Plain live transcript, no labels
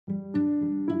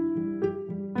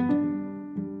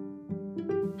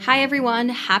Hi everyone,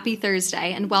 happy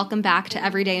Thursday, and welcome back to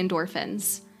Everyday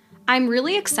Endorphins. I'm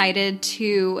really excited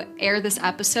to air this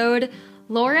episode.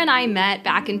 Laura and I met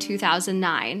back in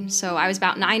 2009, so I was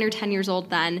about 9 or 10 years old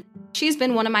then. She's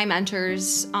been one of my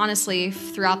mentors, honestly,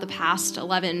 throughout the past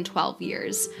 11, 12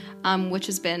 years, which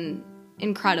has been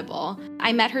incredible.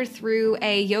 I met her through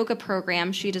a yoga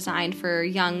program she designed for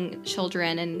young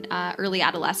children and early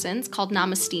adolescents called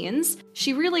Namasteans.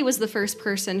 She really was the first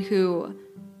person who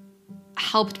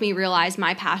helped me realize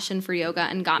my passion for yoga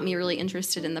and got me really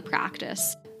interested in the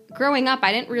practice. Growing up,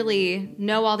 I didn't really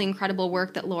know all the incredible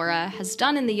work that Laura has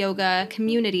done in the yoga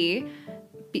community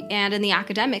and in the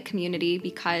academic community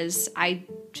because I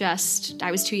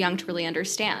was too young to really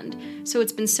understand. So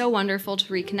it's been so wonderful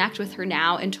to reconnect with her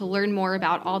now and to learn more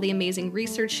about all the amazing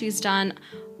research she's done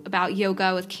about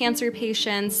yoga with cancer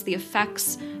patients, the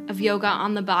effects of yoga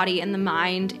on the body and the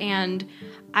mind, and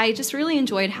I just really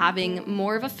enjoyed having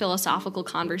more of a philosophical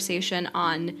conversation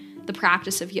on the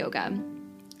practice of yoga.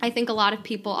 I think a lot of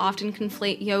people often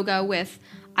conflate yoga with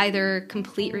either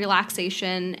complete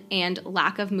relaxation and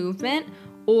lack of movement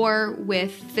or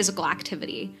with physical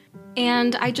activity.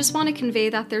 And I just want to convey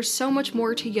that there's so much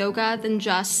more to yoga than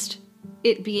just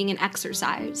it being an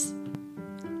exercise.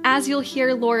 As you'll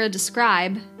hear Laura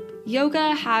describe,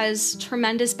 yoga has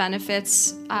tremendous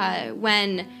benefits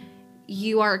when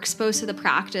you are exposed to the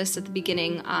practice at the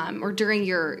beginning or during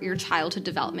your childhood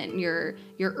development, your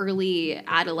early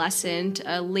adolescent,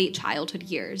 late childhood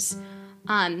years.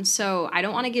 So I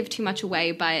don't want to give too much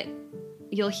away, but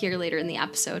you'll hear later in the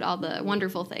episode all the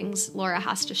wonderful things Laura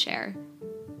has to share.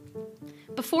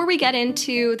 Before we get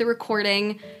into the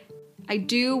recording, I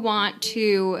do want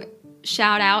to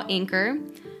shout out Anchor.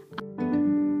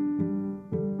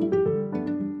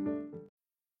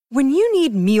 When you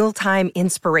need mealtime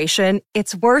inspiration,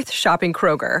 it's worth shopping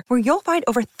Kroger, where you'll find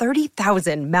over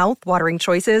 30,000 mouth-watering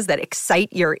choices that excite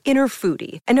your inner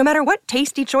foodie. And no matter what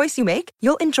tasty choice you make,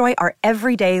 you'll enjoy our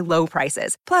everyday low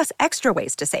prices, plus extra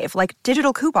ways to save, like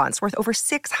digital coupons worth over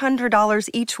 $600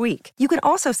 each week. You can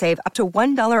also save up to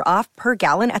 $1 off per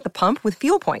gallon at the pump with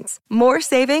fuel points. More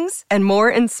savings and more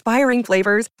inspiring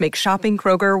flavors make shopping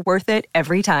Kroger worth it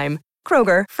every time.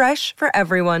 Kroger, fresh for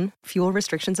everyone. Fuel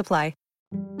restrictions apply.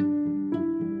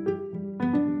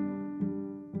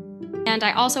 And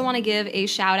I also want to give a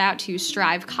shout out to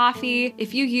Strive Coffee.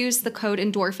 If you use the code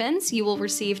Endorphins, you will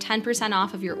receive 10%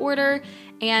 off of your order.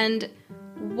 And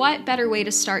what better way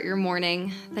to start your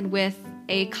morning than with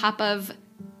a cup of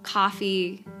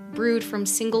coffee brewed from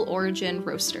single origin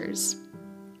roasters?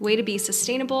 Way to be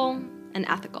sustainable and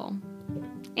ethical.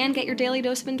 And get your daily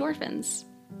dose of endorphins.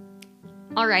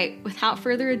 All right, without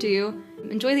further ado,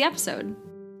 enjoy the episode.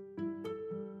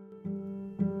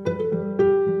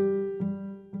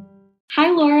 Hi,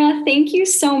 Laura. Thank you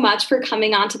so much for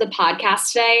coming on to the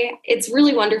podcast today. It's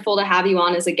really wonderful to have you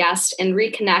on as a guest and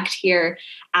reconnect here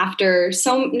after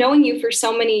knowing you for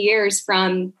so many years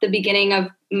from the beginning of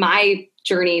my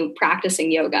journey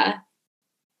practicing yoga.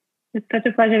 It's such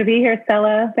a pleasure to be here,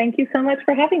 Stella. Thank you so much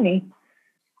for having me.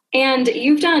 And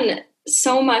you've done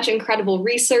so much incredible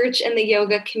research in the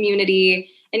yoga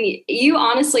community, and you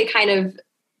honestly kind of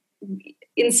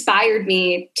inspired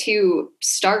me to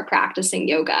start practicing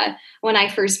yoga when I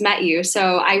first met you.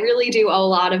 So I really do owe a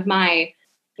lot of my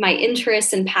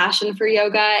interest and passion for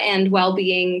yoga and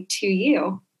well-being to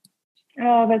you.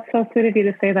 Oh, that's so sweet of you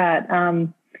to say that.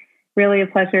 Really a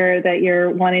pleasure that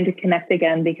you're wanting to connect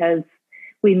again, because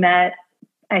we met,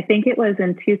 I think it was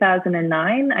in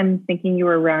 2009. I'm thinking you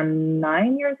were around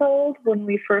 9 years old when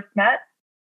we first met.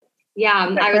 Yeah,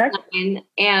 I was 9,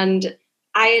 and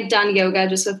I had done yoga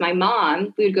just with my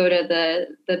mom. We would go to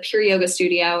the Pure Yoga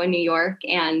studio in New York,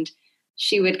 and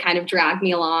she would kind of drag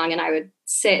me along, and I would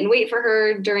sit and wait for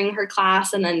her during her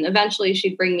class. And then eventually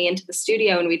she'd bring me into the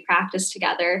studio and we'd practice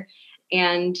together.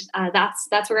 And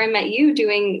that's where I met you,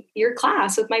 doing your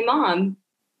class with my mom.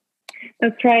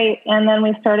 That's right. And then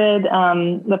we started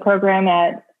the program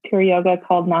at Pure Yoga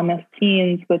called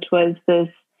Namasteans, which was this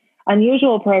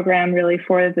unusual program really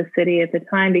for the city at the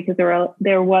time, because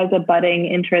there was a budding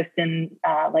interest in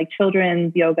like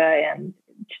children's yoga and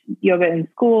yoga in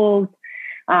schools,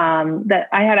 that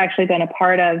I had actually been a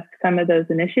part of some of those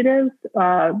initiatives,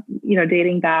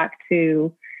 dating back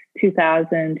to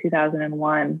 2000,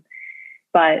 2001.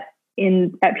 But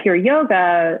at Pure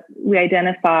Yoga, we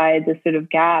identified this sort of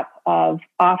gap of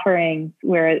offerings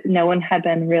where no one had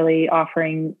been really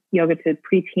offering yoga to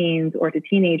preteens or to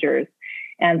teenagers.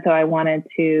 And so I wanted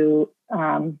to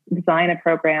design a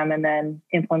program and then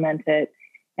implement it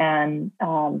and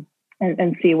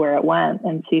see where it went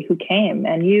and see who came.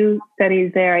 And you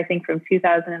studied there, I think, from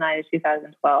 2009 to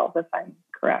 2012, if I'm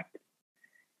correct.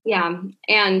 Yeah.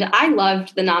 And I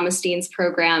loved the Namastenes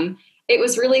program. It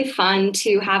was really fun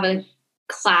to have a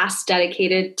class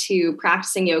dedicated to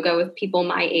practicing yoga with people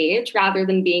my age rather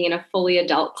than being in a fully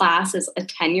adult class as a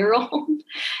 10-year-old.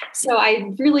 So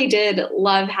I really did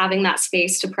love having that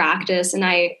space to practice. And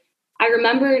I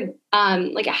remembered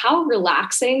like how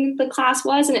relaxing the class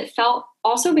was, and it felt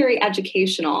also very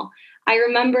educational. I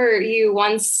remember you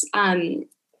once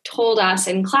told us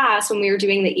in class when we were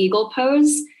doing the eagle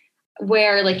pose,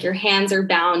 where like your hands are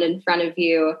bound in front of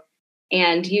you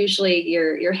and usually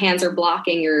your hands are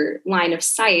blocking your line of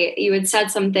sight. You had said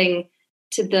something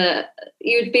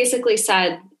you had basically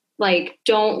said, like,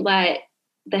 don't let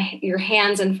your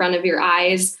hands in front of your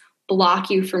eyes block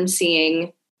you from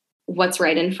seeing what's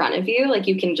right in front of you. Like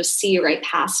you can just see right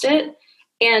past it.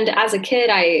 And as a kid,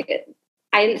 I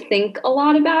didn't think a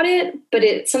lot about it, but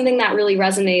it's something that really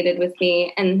resonated with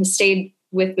me and has stayed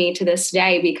with me to this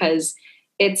day, because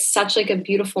it's such like a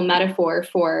beautiful metaphor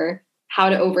for how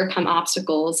to overcome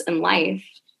obstacles in life.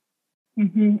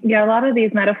 Mm-hmm. Yeah, a lot of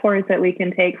these metaphors that we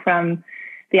can take from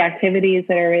the activities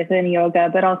that are within yoga,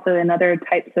 but also in other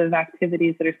types of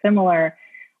activities that are similar,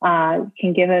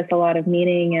 can give us a lot of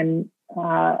meaning and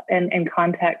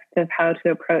context of how to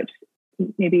approach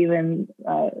maybe even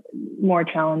more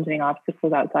challenging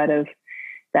obstacles outside of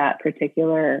that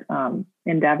particular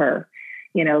endeavor.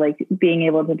 You know, like being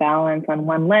able to balance on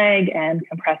one leg and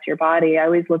compress your body. I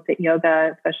always looked at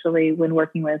yoga, especially when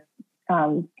working with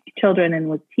children and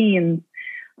with teens,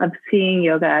 of seeing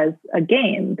yoga as a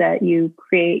game that you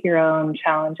create your own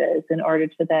challenges in order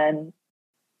to then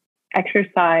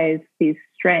exercise these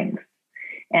strengths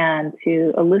and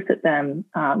to elicit them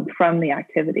from the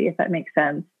activity, if that makes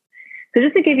sense. So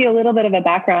just to give you a little bit of a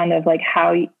background of like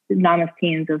how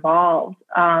Namastenes evolved.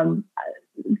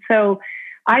 So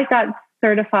I got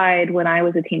certified when I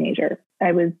was a teenager.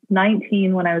 I was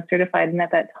 19 when I was certified. And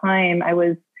at that time, I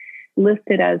was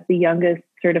listed as the youngest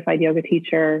certified yoga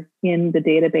teacher in the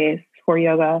database for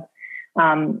yoga.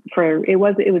 It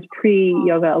was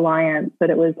pre-Yoga Alliance, but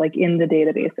it was like in the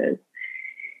databases.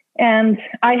 And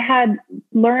I had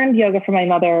learned yoga from my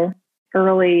mother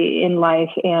early in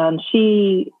life, and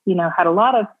she, had a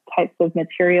lot of types of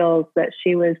materials that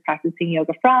she was practicing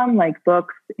yoga from, like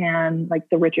books and like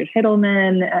the Richard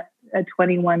Hittleman, a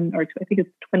 21 or I think it's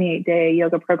 28-day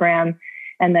yoga program,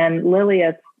 and then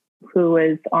Lilith, who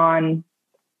was on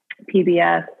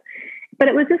PBS. But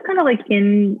it was just kind of like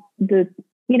in the,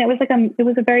 it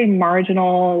was a very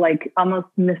marginal, like almost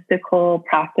mystical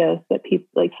practice that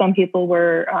some people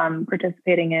were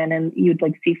participating in, and you'd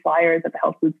like see flyers at the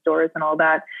health food stores and all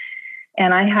that.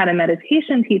 And I had a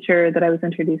meditation teacher that I was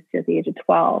introduced to at the age of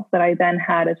 12 that I then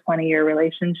had a 20-year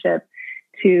relationship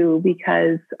to,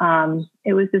 because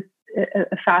it was just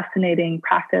a fascinating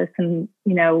practice. And,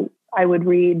 I would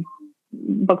read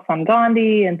books on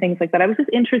Gandhi and things like that. I was just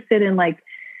interested in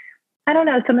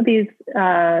some of these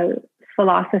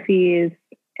philosophies.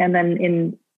 And then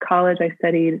in college, I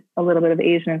studied a little bit of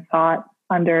Asian thought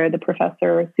under the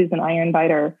professor, Susan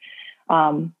Ironbiter.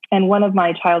 And one of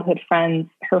my childhood friends,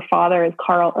 her father is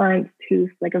Karl Ernst, who's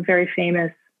like a very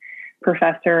famous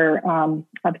professor of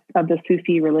the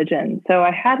Sufi religion. So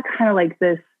I had kind of like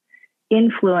this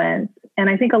influence. And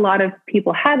I think a lot of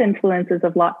people have influences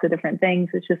of lots of different things.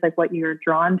 It's just like what you're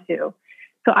drawn to.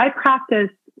 So I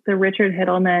practiced the Richard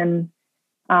Hittleman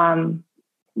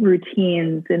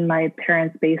routines in my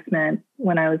parents' basement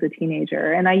when I was a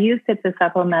teenager. And I used it to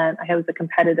supplement. I was a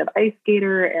competitive ice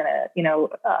skater and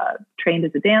trained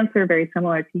as a dancer, very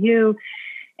similar to you.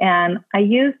 And I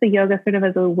used the yoga sort of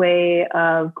as a way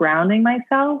of grounding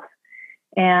myself.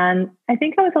 And I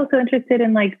think I was also interested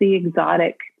in like the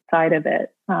exotic side of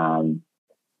it.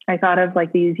 I thought of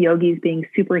like these yogis being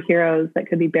superheroes that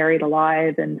could be buried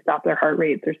alive and stop their heart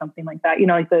rates or something like that.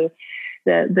 Like the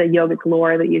yogic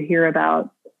lore that you hear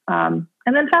about. And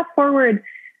then fast forward,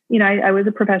 I was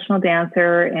a professional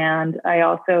dancer, and I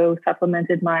also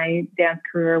supplemented my dance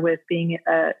career with being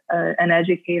an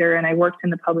educator. And I worked in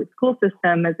the public school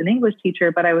system as an English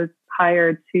teacher, but I was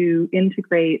hired to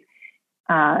integrate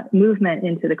movement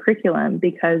into the curriculum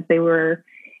because they were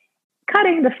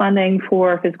cutting the funding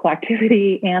for physical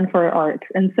activity and for art.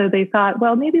 And so they thought,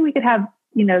 well, maybe we could have,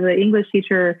 the English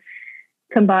teacher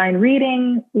combine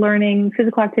reading, learning,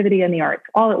 physical activity, and the arts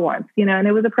all at once, and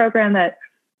it was a program that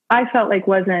I felt like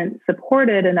wasn't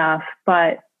supported enough,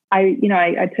 but I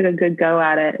took a good go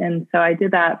at it. And so I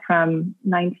did that from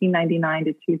 1999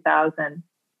 to 2000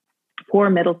 for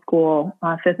middle school,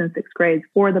 5th and 6th grades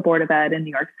for the Board of Ed in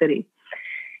New York City.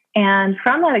 And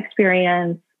from that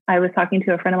experience, I was talking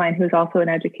to a friend of mine who's also an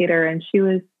educator, and she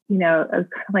was, kind of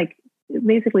like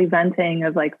basically venting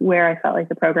of like where I felt like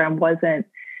the program wasn't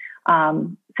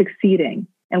succeeding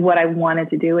and what I wanted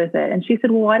to do with it. And she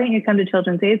said, well, why don't you come to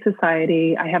Children's Aid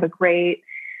Society? I have a great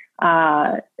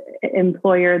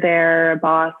employer there, a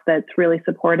boss that's really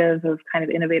supportive of kind of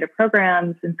innovative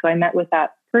programs. And so I met with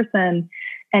that person,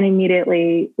 and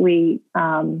immediately we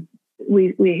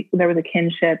there was a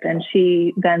kinship, and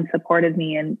she then supported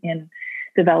me in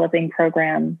developing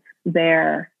programs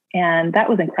there. And that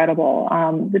was incredible.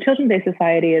 The Children's Aid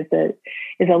Society is a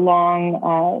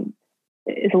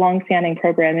long-standing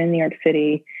program in New York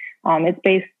City. It's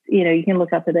based, you can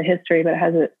look up at the history, but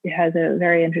it has a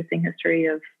very interesting history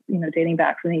of, dating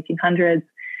back from the 1800s,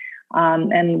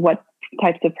 and what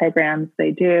types of programs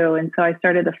they do. And so I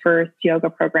started the first yoga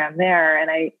program there, and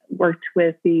I worked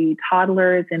with the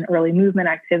toddlers in early movement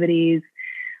activities.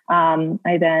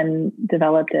 I then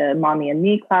developed a mommy and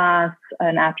me class,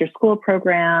 an after-school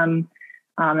program,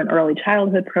 an early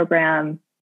childhood program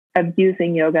of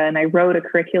using yoga, and I wrote a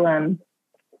curriculum.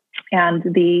 And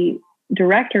the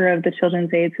director of the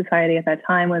Children's Aid Society at that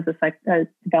time was a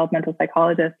developmental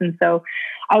psychologist. And so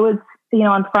I was,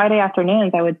 on Friday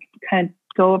afternoons, I would kind of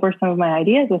go over some of my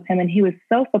ideas with him, and he was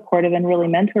so supportive and really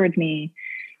mentored me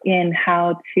in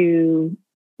how to,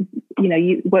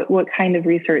 what kind of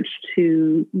research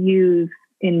to use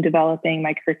in developing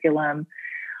my curriculum,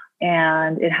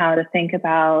 and in how to think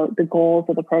about the goals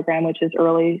of the program, which is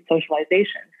early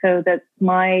socialization. So that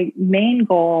my main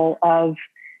goal of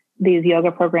these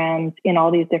yoga programs in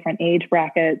all these different age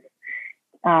brackets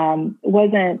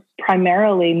wasn't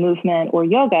primarily movement or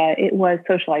yoga, it was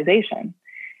socialization.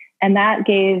 And that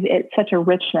gave it such a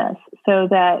richness, so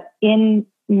that in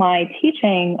my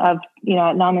teaching of,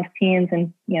 at Namas Teens,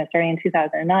 and, starting in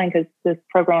 2009, because this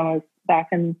program was back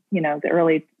in, the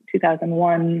early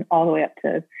 2001, all the way up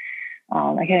to,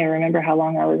 I can't even remember how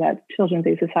long I was at Children's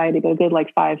Aid Society, but a good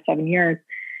 5-7 years,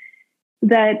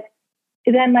 that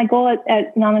then my goal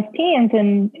at Namas Teens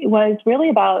was really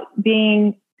about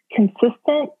being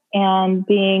consistent and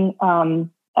being an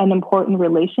important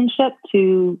relationship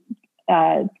to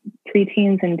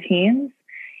preteens and teens.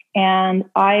 And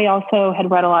I also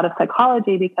had read a lot of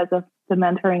psychology because of the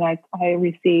mentoring I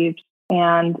received.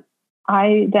 And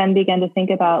I then began to think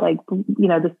about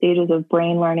the stages of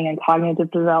brain learning and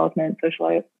cognitive development,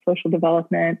 social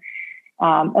development,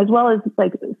 as well as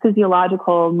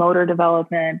physiological motor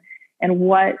development, and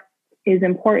what is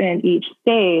important in each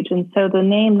stage. And so the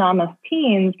name Namas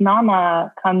Teens,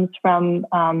 Nama comes from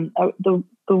the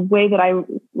way that I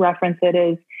reference it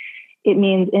is, it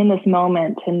means in this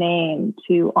moment, to name,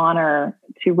 to honor,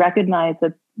 to recognize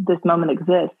that this moment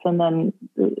exists. And then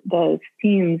the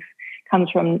teens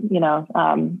comes from,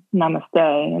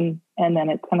 namaste. And then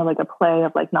it's kind of like a play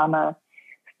of nama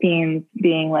teens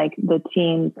being the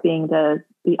teens being the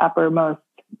uppermost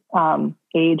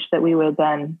age that we would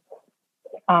then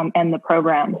end the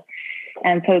program.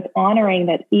 And so it's honoring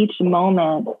that each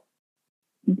moment,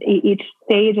 each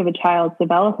stage of a child's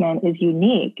development is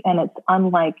unique, and it's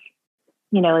unlike,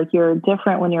 you're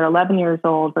different when you're 11 years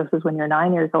old versus when you're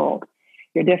 9 years old.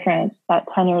 You're different at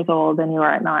 10 years old than you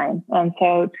are at 9. And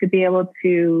so to be able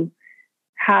to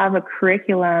have a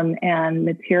curriculum and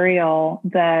material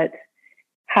that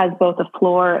has both a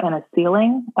floor and a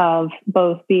ceiling of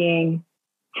both being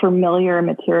familiar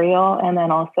material and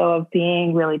then also of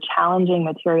being really challenging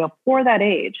material for that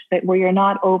age, where you're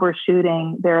not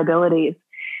overshooting their abilities,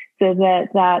 so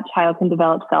that child can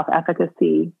develop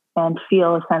self-efficacy and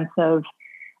feel a sense of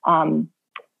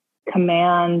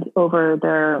command over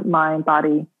their mind,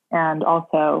 body, and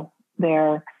also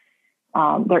their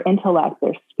intellect,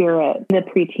 their spirit. The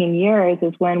preteen years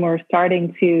is when we're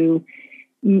starting to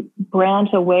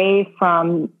branch away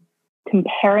from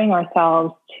comparing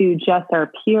ourselves to just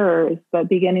our peers, but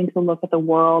beginning to look at the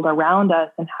world around us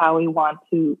and how we want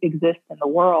to exist in the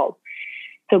world.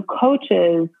 So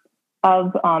coaches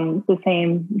of the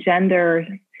same gender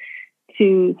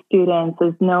to students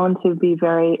is known to be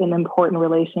an important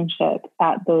relationship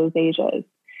at those ages.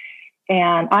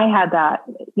 And I had that,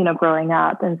 growing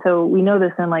up. And so we know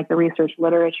this in the research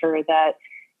literature that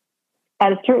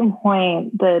at a certain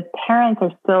point, the parents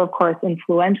are still, of course,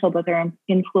 influential, but they're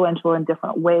influential in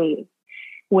different ways,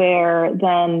 where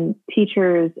then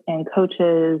teachers and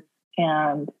coaches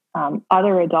and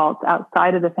other adults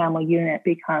outside of the family unit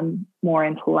become more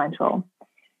influential.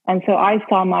 And so I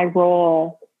saw my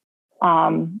role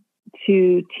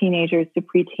to teenagers, to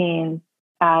preteens,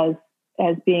 as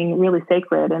being really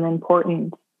sacred and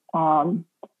important to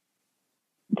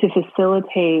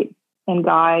facilitate and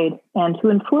guide and to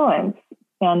influence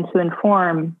and to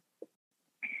inform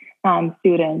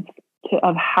students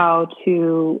of how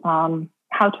to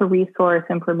resource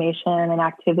information and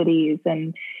activities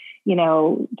and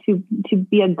to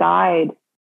be a guide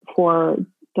for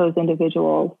those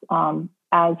individuals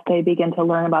as they begin to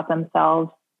learn about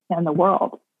themselves and the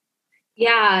world.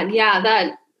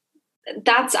 Yeah,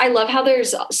 that's I love how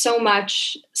there's so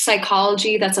much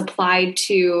psychology that's applied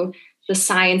to the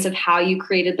science of how you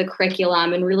created the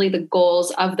curriculum and really the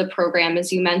goals of the program,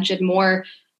 as you mentioned, more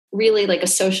really like a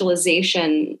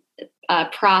socialization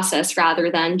process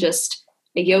rather than just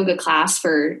a yoga class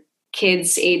for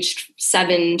kids aged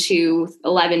 7 to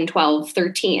 11, 12,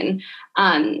 13.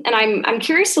 And I'm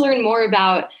curious to learn more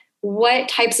about what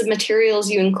types of materials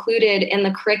you included in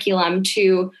the curriculum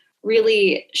to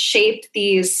really shape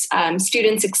these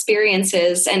students'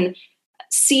 experiences and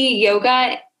see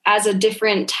yoga as a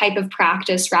different type of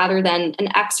practice rather than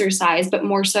an exercise, but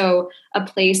more so a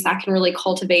place that can really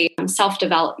cultivate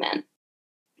self-development.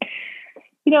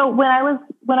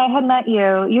 When I had met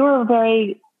you, you were a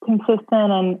very consistent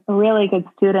and a really good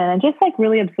student and just like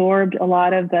really absorbed a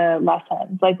lot of the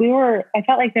lessons. I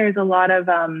felt like there was a lot of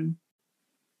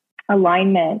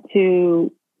alignment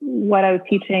to what I was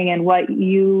teaching and what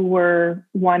you were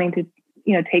wanting to,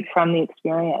 take from the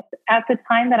experience. At the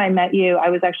time that I met you, I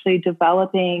was actually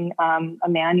developing a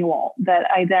manual that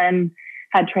I then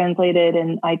had translated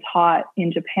and I taught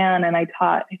in Japan. And I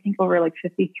taught, I think, over like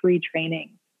 53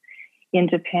 trainings in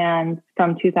Japan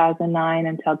from 2009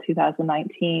 until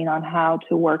 2019 on how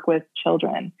to work with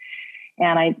children.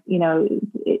 And I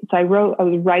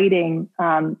was writing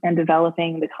and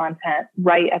developing the content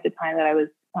right at the time that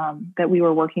that we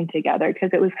were working together,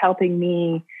 because it was helping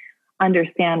me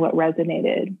understand what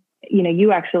resonated.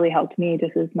 You actually helped me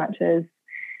just as much as,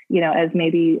 as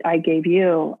maybe I gave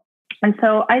you. And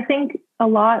so I think a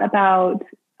lot about,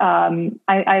 I'm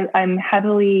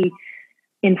heavily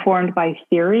informed by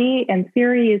theory, and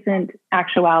theory isn't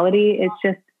actuality. It's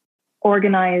just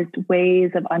organized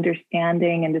ways of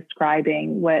understanding and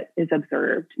describing what is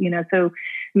observed. So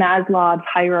Maslow's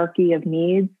hierarchy of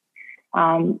needs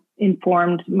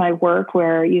informed my work,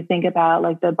 where you think about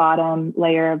like the bottom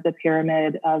layer of the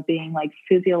pyramid of being like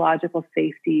physiological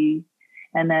safety,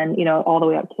 and then, all the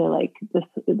way up to like the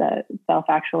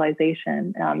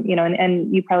self-actualization,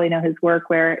 and you probably know his work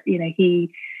where,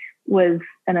 he was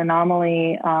an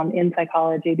anomaly in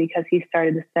psychology because he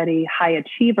started to study high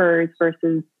achievers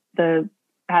versus the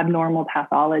abnormal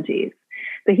pathologies.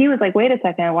 So he was like, wait a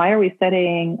second, why are we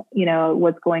studying,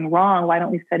 what's going wrong? Why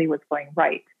don't we study what's going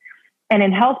right? And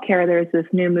in healthcare, there's this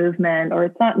new movement, or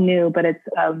it's not new, but it's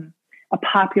a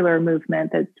popular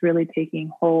movement that's really taking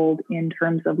hold in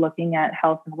terms of looking at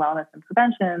health and wellness and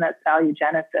prevention, and that's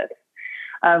valuegenesis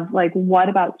of like, what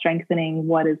about strengthening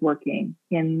what is working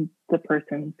in the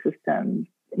person's systems,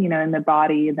 in the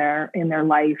body, in their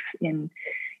life, and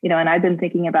I've been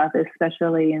thinking about this,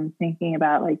 especially in thinking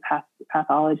about like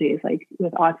pathologies, like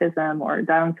with autism or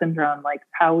Down syndrome, like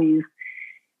how we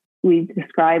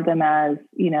describe them as,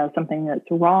 something that's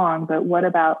wrong, but what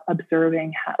about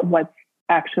observing what's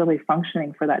actually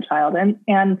functioning for that child?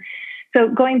 And so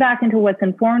going back into what's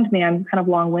informed me, I'm kind of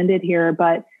long-winded here,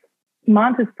 but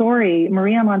Maria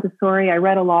Montessori, I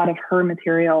read a lot of her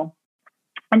material,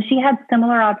 and she had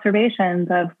similar observations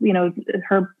of,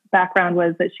 her background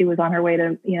was that she was on her way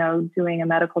to, doing a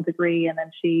medical degree. And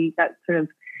then she got sort of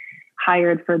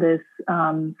hired for this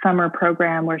summer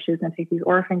program where she was going to take these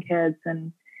orphan kids.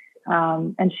 And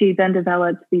she then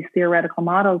developed these theoretical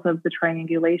models of the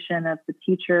triangulation of the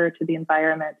teacher to the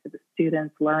environment to the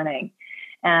students learning.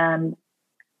 And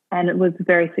it was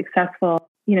very successful.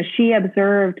 She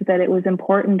observed that it was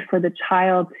important for the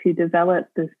child to develop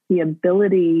the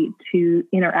ability to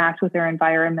interact with their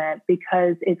environment,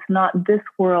 because it's not this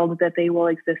world that they will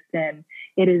exist in.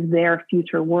 It is their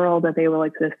future world that they will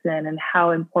exist in, and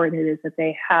how important it is that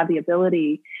they have the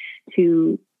ability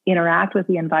to interact with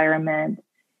the environment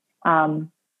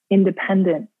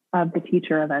independent of the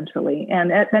teacher eventually.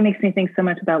 And that makes me think so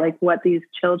much about like what these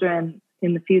children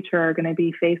in the future are going to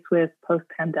be faced with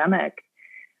post-pandemic,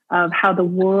 of how the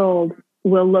world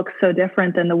will look so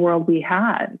different than the world we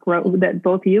had, that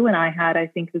both you and I had, I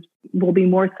think will be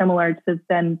more similar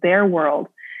than their world,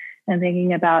 and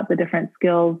thinking about the different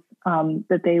skills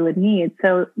that they would need.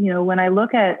 So, when I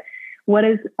look at what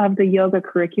is of the yoga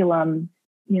curriculum,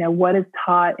 what is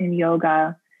taught in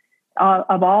yoga,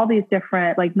 of all these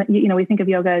different, we think of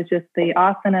yoga as just the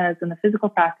asanas and the physical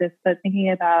practice, but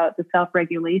thinking about the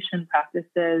self-regulation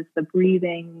practices, the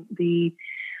breathing, the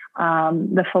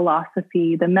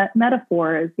philosophy, the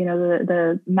metaphors,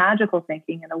 the magical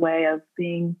thinking in a way of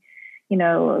being,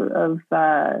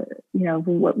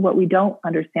 what we don't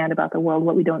understand about the world,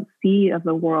 what we don't see of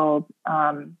the world,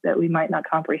 that we might not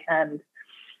comprehend.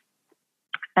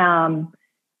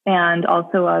 And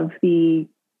also of the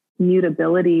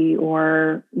mutability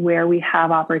or where we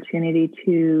have opportunity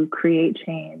to create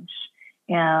change.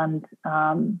 And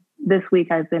this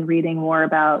week I've been reading more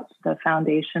about the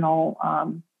foundational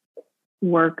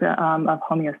work of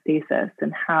homeostasis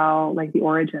and how, like, the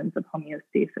origins of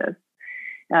homeostasis,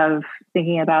 of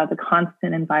thinking about the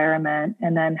constant environment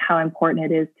and then how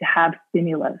important it is to have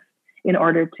stimulus in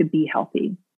order to be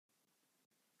healthy.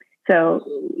 So,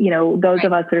 those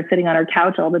of us that are sitting on our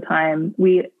couch all the time,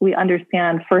 we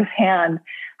understand firsthand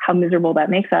how miserable that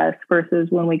makes us versus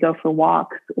when we go for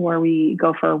walks or we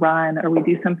go for a run or we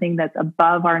do something that's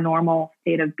above our normal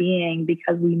state of being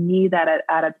because we need that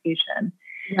adaptation.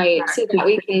 Right. So that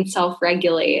we can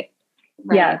self-regulate.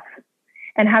 Right? Yes.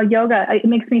 And how yoga, it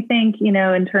makes me think,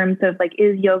 in terms of, like,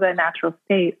 is yoga a natural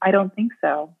state? I don't think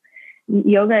so.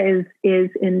 Yoga is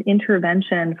an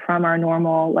intervention from our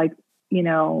normal, like,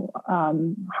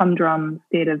 humdrum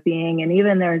state of being. And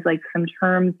even there's, like, some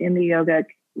terms in the yoga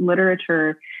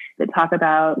literature that talk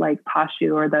about, like,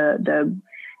 pashu, or the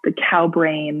cow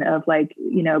brain of, like,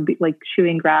 like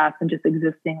chewing grass and just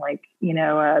existing, like,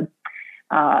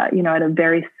 at a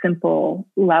very simple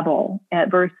level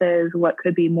versus what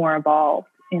could be more evolved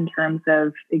in terms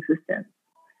of existence.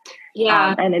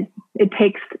 Yeah. And it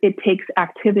takes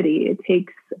activity. It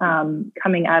takes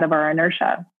coming out of our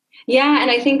inertia. Yeah. And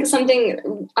I think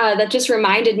something that just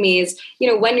reminded me is,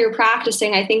 when you're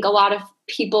practicing, I think a lot of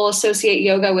people associate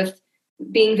yoga with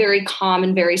being very calm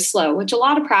and very slow, which a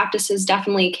lot of practices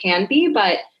definitely can be,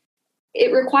 but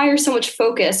it requires so much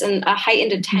focus and a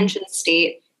heightened attention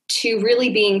state to really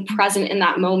being present in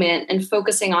that moment and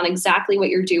focusing on exactly what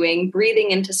you're doing,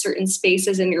 breathing into certain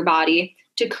spaces in your body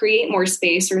to create more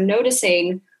space, or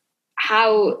noticing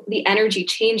how the energy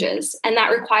changes. And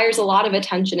that requires a lot of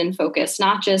attention and focus,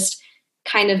 not just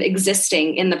kind of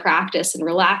existing in the practice and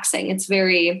relaxing. It's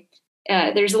very,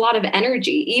 there's a lot of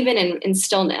energy, even in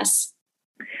stillness.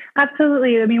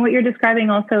 Absolutely. I mean, what you're describing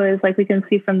also is, like, we can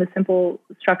see from the simple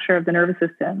structure of the nervous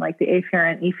system, like the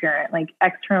afferent, efferent, like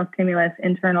external stimulus,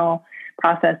 internal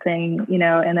processing,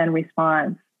 and then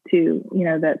response to,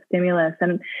 that stimulus.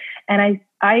 And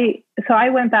I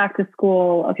went back to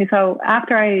school. Okay. So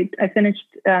after I finished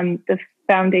the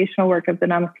foundational work of the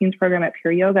Namaste Teens program at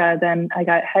Pure Yoga, then I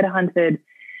got headhunted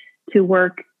to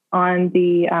work on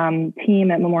the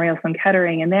team at Memorial Sloan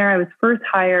Kettering. And there I was first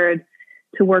hired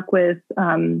to work with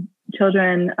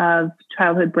children of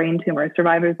childhood brain tumors,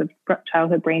 survivors of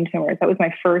childhood brain tumors. That was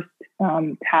my first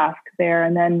task there.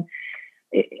 And then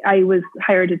I was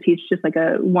hired to teach just like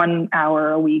a 1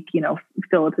 hour a week,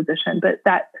 fill a position. But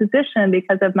that position,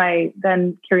 because of my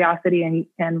then curiosity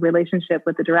and relationship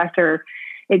with the director,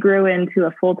 it grew into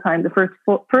a full-time, the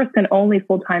first and only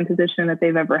full-time position that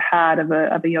they've ever had of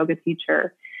a yoga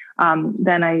teacher.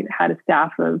 Then I had a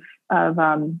staff of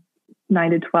 9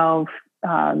 to 12,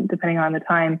 depending on the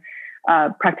time,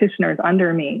 practitioners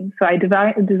under me. So I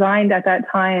designed at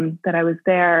that time that I was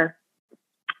there,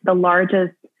 the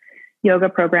largest yoga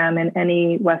program in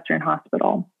any Western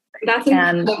hospital. That's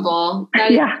incredible.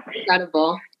 That is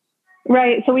incredible.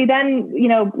 Right. So we then,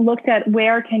 looked at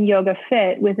where can yoga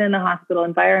fit within the hospital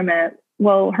environment.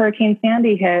 Well, Hurricane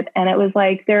Sandy hit, and it was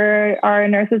like, there are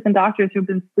nurses and doctors who've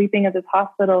been sleeping at this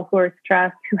hospital who are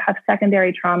stressed, who have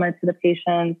secondary trauma to the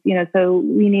patients, so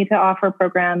we need to offer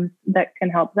programs that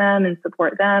can help them and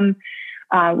support them.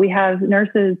 We have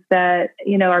nurses that,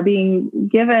 are being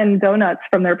given donuts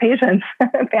from their patients'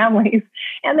 families.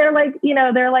 And they're like,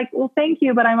 well, thank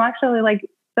you, but I'm actually like,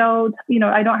 so,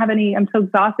 I don't have I'm so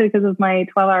exhausted because of my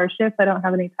 12-hour shift. I don't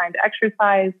have any time to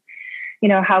exercise.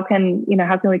 How can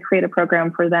we create a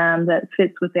program for them that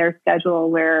fits with their schedule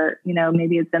where,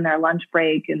 maybe it's in their lunch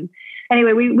break. And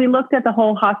anyway, we looked at the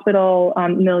whole hospital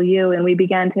milieu, and we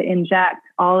began to inject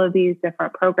all of these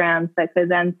different programs that could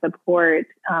then support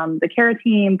the care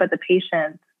team, but the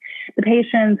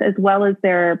patients as well as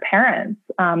their parents,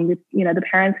 the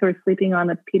parents who are sleeping on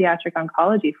the pediatric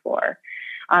oncology floor.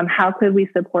 How could we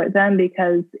support them?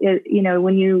 Because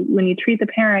when you treat the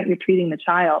parent, you're treating the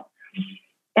child.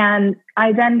 And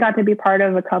I then got to be part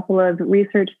of a couple of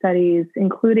research studies,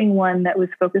 including one that was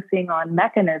focusing on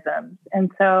mechanisms.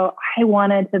 And so I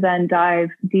wanted to then dive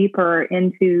deeper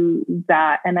into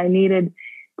that. And I needed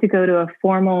to go to a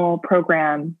formal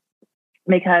program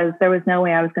because there was no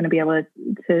way I was going to be able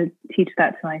to teach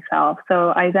that to myself.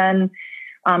 So I then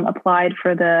applied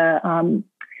for the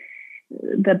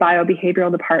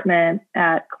biobehavioral department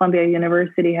at Columbia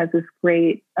University. Has this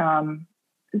great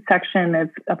section of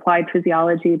applied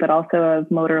physiology, but also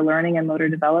of motor learning and motor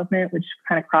development, which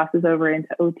kind of crosses over into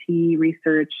OT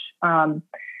research. And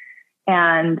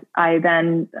I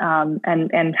then,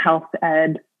 and health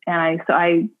ed. And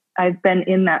I've been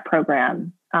in that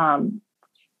program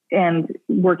and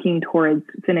working towards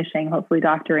finishing, hopefully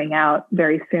doctoring out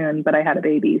very soon. But I had a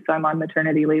baby, so I'm on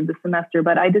maternity leave this semester.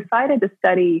 But I decided to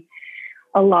study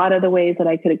a lot of the ways that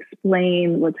I could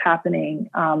explain what's happening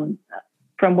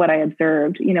from what I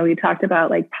observed. We talked about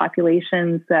like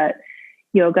populations that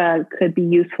yoga could be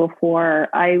useful for.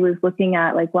 I was looking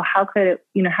at like, well, how could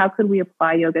we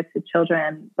apply yoga to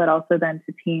children, but also then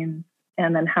to teens,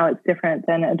 and then how it's different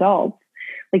than adults.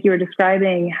 Like you were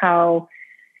describing how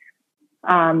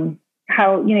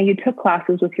you took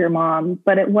classes with your mom,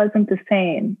 but it wasn't the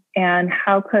same. And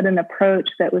how could an approach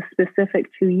that was specific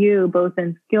to you, both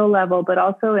in skill level, but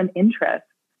also in interest,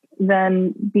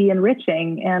 then be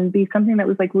enriching and be something that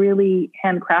was like really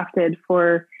handcrafted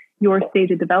for your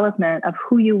stage of development of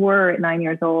who you were at 9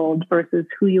 years old versus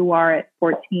who you are at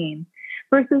 14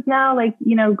 versus now, like,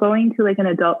 going to like an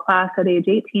adult class at age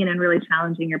 18 and really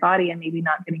challenging your body and maybe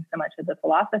not getting so much of the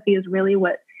philosophy is really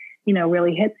what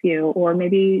really hits you. Or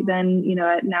maybe then,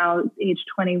 at now age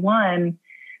 21,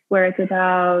 where it's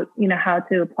about, how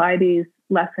to apply these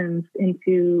lessons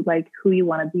into like who you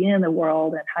want to be in the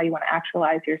world and how you want to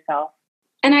actualize yourself.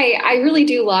 And I really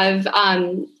do love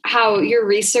how your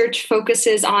research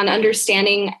focuses on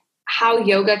understanding how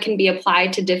yoga can be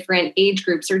applied to different age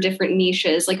groups or different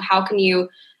niches. Like how can you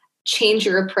change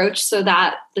your approach so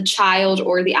that the child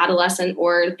or the adolescent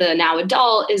or the now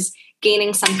adult is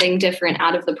gaining something different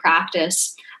out of the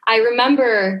practice. I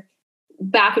remember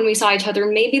back when we saw each other,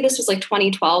 maybe this was like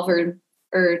 2012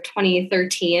 or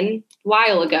 2013, a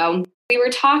while ago, we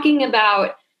were talking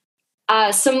about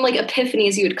some like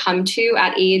epiphanies you would come to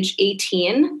at age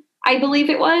 18, I believe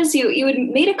it was. You had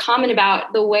made a comment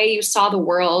about the way you saw the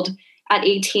world at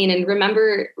 18 and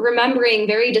remembering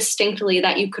very distinctly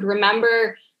that you could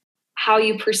remember how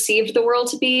you perceived the world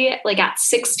to be like at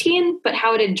 16, but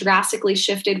how it had drastically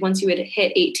shifted once you had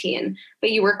hit 18.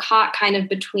 But you were caught kind of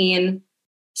between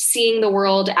seeing the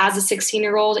world as a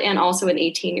 16-year-old and also an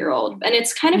 18-year-old. And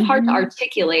it's kind of hard to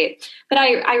articulate, but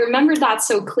I remember that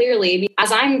so clearly.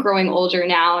 As I'm growing older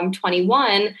now, I'm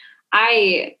 21,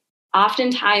 I'm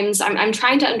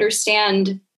trying to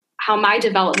understand how my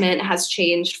development has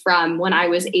changed from when I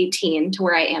was 18 to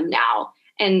where I am now.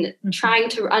 And trying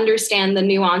to understand the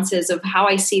nuances of how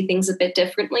I see things a bit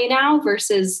differently now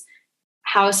versus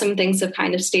how some things have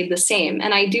kind of stayed the same.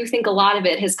 And I do think a lot of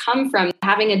it has come from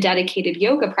having a dedicated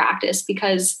yoga practice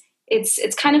because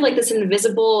it's kind of like this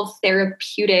invisible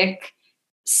therapeutic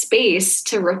space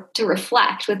to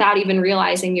reflect without even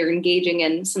realizing you're engaging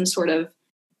in some sort of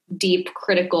deep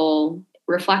critical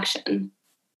reflection.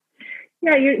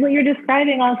 Yeah, what you're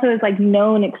describing also is like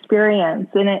known experience.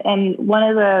 And one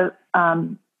of the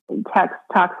text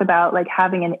talks about like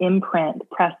having an imprint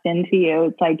pressed into you.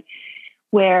 It's like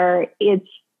where it's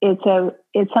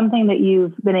something that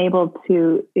you've been able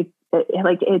to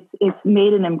it's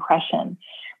made an impression.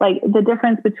 Like the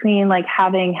difference between like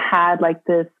having had like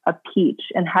a peach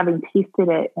and having tasted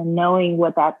it and knowing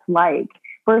what that's like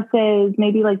versus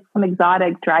maybe like some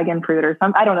exotic dragon fruit or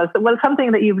something. I don't know. So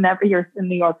something that you're in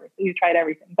New York, so you've tried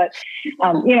everything, but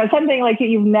something like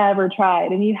you've never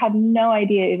tried and you have no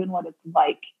idea even what it's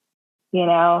like,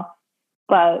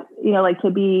 but, like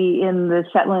to be in the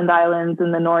Shetland Islands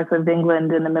in the north of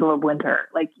England in the middle of winter,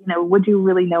 like, would you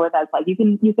really know what that's like? You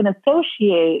can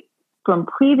associate from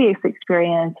previous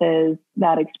experiences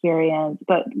that experience,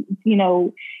 but,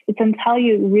 it's until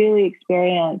you really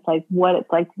experience like what it's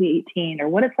like to be 18 or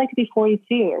what it's like to be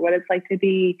 42 or what it's like to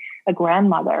be a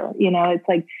grandmother, it's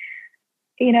like,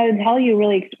 until you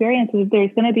really experience it,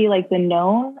 there's going to be like the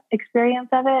known experience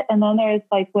of it. And then there's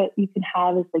like what you can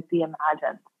have is like the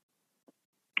imagined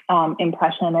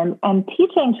impression and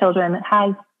teaching children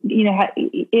has, you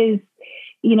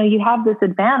have this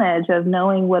advantage of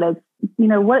knowing what it's,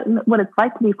 what it's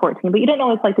like to be 14, but you don't know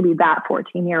what it's like to be that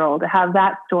 14-year-old, to have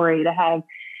that story, to have,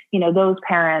 those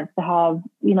parents, to have,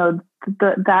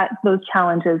 those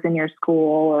challenges in your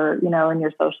school or, in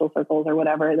your social circles or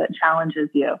whatever that challenges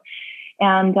you.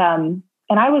 And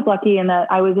I was lucky in that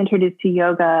I was introduced to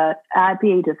yoga at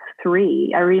the age of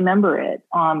 3. I remember it.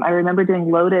 I remember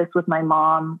doing Lotus with my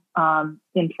mom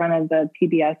in front of the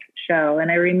PBS show.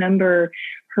 And I remember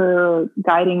her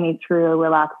guiding me through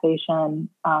relaxation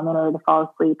in order to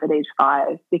fall asleep at age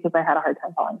 5 because I had a hard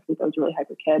time falling asleep. I was a really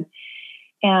hyper kid.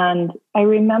 And I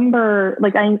remember,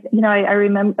 I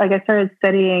started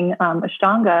studying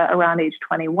Ashtanga around age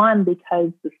 21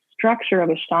 because the structure of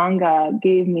Ashtanga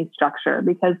gave me structure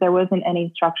because there wasn't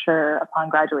any structure upon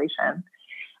graduation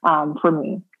for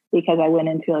me because I went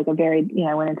into like I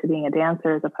went into being a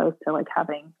dancer as opposed to like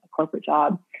having a corporate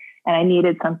job. And I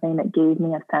needed something that gave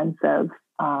me a sense of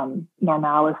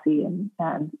normalcy and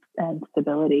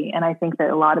stability. And I think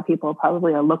that a lot of people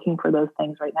probably are looking for those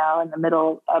things right now in the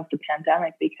middle of the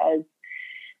pandemic, because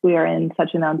we are in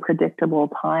such an unpredictable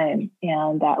time,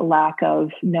 and that lack of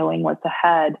knowing what's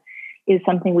ahead is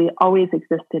something we always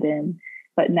existed in,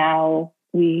 but now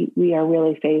we are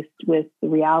really faced with the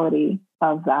reality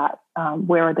of that,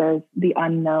 where there's the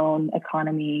unknown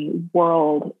economy,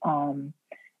 world,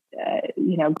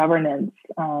 governance,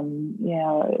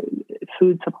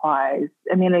 food supplies.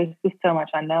 I mean, there's just so much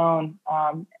unknown,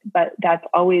 but that's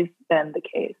always been the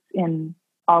case in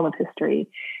all of history.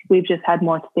 We've just had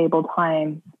more stable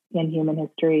times in human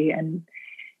history. And,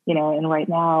 and right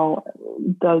now,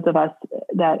 those of us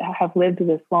that have lived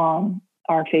this long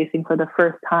are facing for the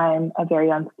first time a very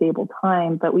unstable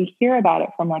time. But we hear about it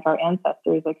from like our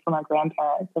ancestors, like from our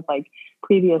grandparents, of like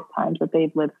previous times that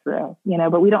they've lived through,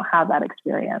 but we don't have that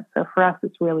experience. So for us,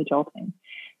 it's really jolting.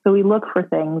 So we look for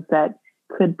things that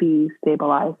could be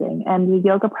stabilizing. And the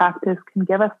yoga practice can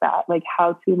give us that, like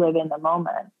how to live in the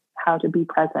moment, how to be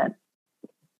present.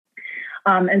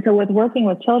 And so with working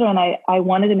with children, I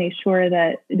wanted to make sure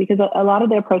that, because a lot of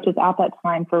the approaches at that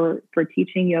time for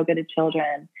teaching yoga to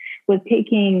children was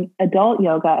taking adult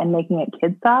yoga and making it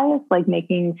kid size, like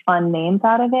making fun names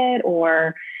out of it.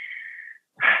 Or,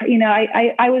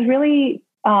 I was really,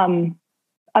 I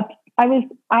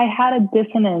had a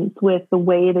dissonance with the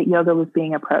way that yoga was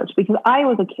being approached, because I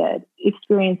was a kid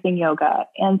experiencing yoga.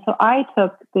 And so I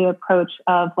took the approach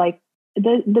of like,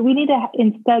 we need to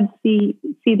instead see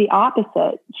the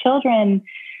opposite. Children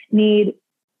need,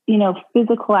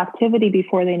 physical activity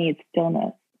before they need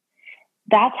stillness.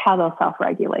 That's how they'll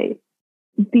self-regulate.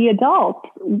 The adults,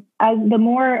 as the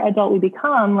more adult we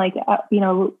become, like,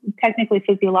 technically,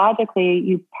 physiologically,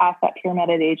 you pass that pyramid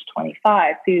at age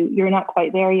 25. So you're not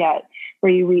quite there yet,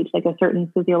 where you reach like a certain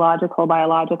physiological,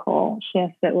 biological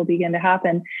shift that will begin to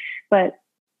happen. But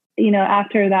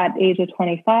after that age of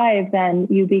 25, then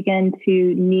you begin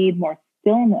to need more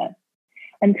stillness.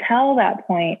 Until that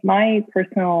point, my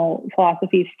personal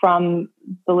philosophy from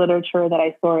the literature that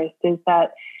I sourced is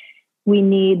that we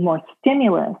need more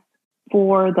stimulus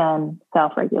for then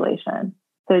self-regulation.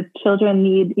 So children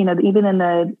need, even in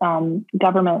the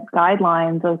government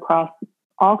guidelines across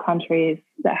all countries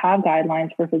that have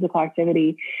guidelines for physical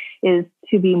activity, is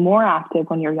to be more active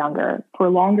when you're younger, for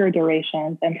longer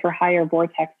durations and for higher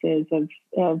vortexes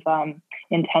of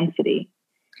intensity,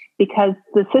 because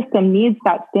the system needs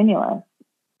that stimulus.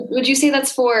 Would you say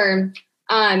that's for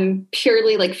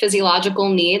purely like physiological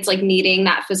needs, like needing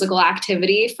that physical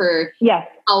activity for yes.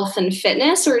 health and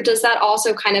fitness? Or does that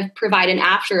also kind of provide an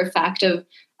after effect of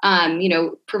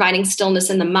providing stillness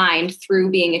in the mind through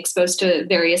being exposed to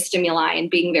various stimuli and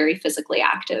being very physically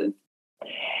active?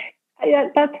 Yeah,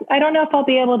 I don't know if I'll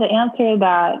be able to answer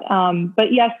that.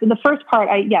 But yes, the first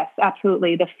part, yes,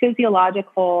 absolutely. The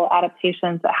physiological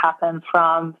adaptations that happen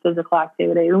from physical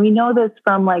activity. And we know this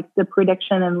from like the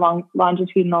prediction and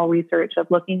longitudinal research of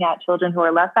looking at children who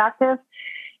are less active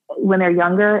when they're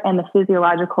younger, and the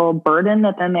physiological burden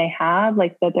that then they have,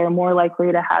 like that they're more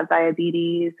likely to have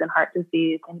diabetes and heart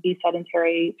disease and be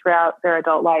sedentary throughout their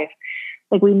adult life.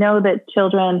 Like we know that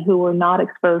children who were not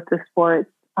exposed to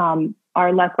sports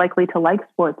are less likely to like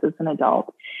sports as an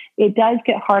adult. It does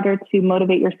get harder to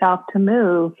motivate yourself to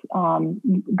move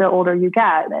the older you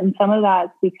get. And some of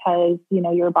that's because,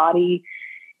 your body,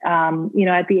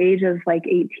 at the age of like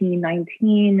 18,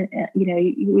 19,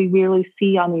 we really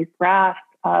see on these graphs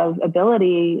of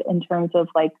ability in terms of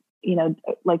like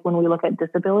when we look at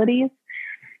disabilities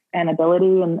and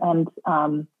ability and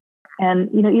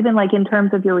even like in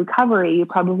terms of your recovery, you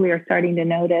probably are starting to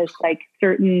notice like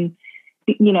certain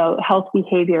health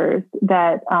behaviors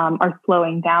that are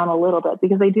slowing down a little bit,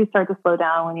 because they do start to slow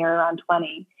down when you're around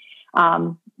 20,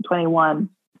 21,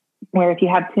 where if you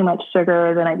have too much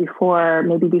sugar the night before,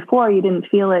 maybe before you didn't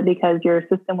feel it because your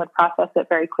system would process it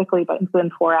very quickly, but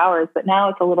within 4 hours. But now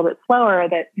it's a little bit slower,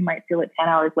 that you might feel it 10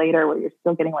 hours later where you're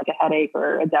still getting like a headache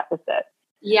or a deficit.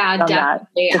 Yeah,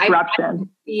 definitely. Disruption.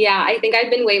 I think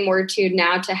I've been way more tuned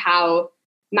now to how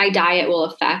my diet will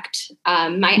affect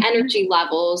my energy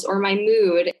levels or my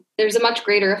mood. There's a much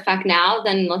greater effect now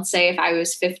than, let's say, if I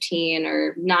was 15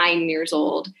 or 9 years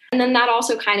old. And then that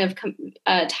also kind of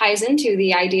ties into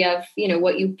the idea of,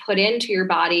 what you put into your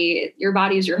body. Your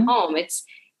body is your home. It's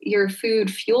your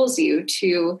food fuels you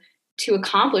to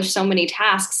accomplish so many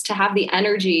tasks, to have the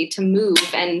energy to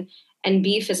move and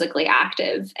be physically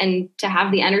active, and to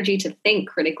have the energy to think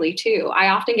critically too. I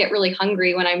often get really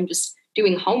hungry when I'm just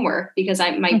doing homework because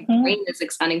my brain is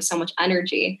expending so much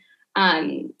energy.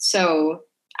 I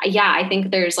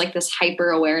think there's like this hyper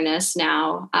awareness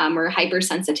now, or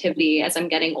hypersensitivity as I'm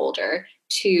getting older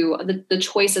to the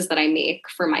choices that I make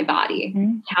for my body,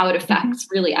 how it affects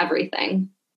really everything.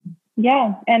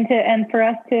 Yeah. And for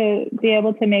us to be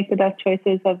able to make the best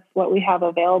choices of what we have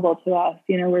available to us,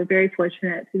 we're very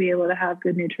fortunate to be able to have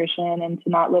good nutrition and to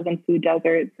not live in food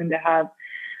deserts and to have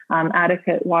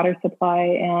adequate water supply,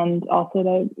 and also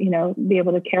to, be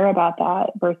able to care about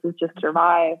that versus just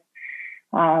survive.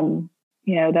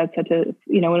 That's such a,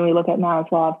 when we look at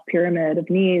Maslow's pyramid of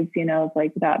needs,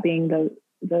 like that being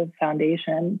the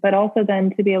foundation, but also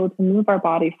then to be able to move our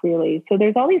body freely. So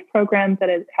there's all these programs that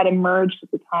had emerged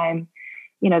at the time,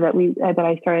 that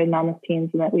I started Namaste Teens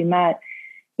and that we met,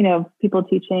 people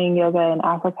teaching yoga in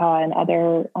Africa and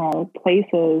other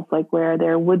places like where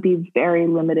there would be very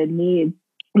limited needs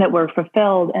that were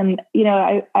fulfilled. And,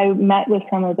 I met with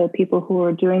some of the people who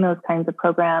were doing those kinds of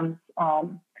programs,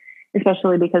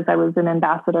 especially because I was an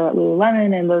ambassador at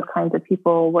Lululemon, and those kinds of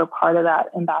people were part of that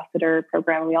ambassador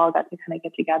program. We all got to kind of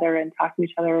get together and talk to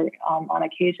each other on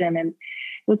occasion. And it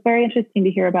was very interesting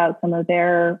to hear about some of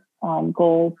their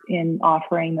goals in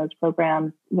offering those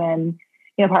programs when,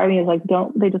 part of me is like,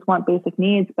 they just want basic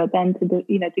needs, but then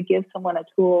to give someone a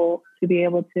tool to be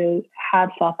able to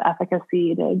have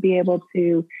self-efficacy, to be able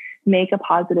to make a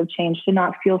positive change, to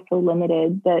not feel so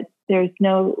limited, that there's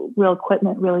no real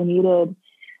equipment really needed.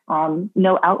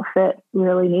 No outfit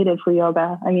really needed for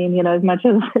yoga. I mean, as much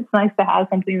as it's nice to have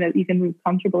something that you can move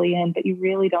comfortably in, but you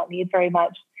really don't need very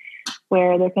much,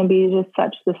 where there can be just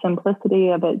such the simplicity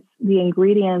of it. The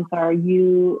ingredients are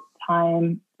you,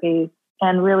 time, space,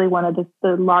 and really one of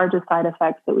the largest side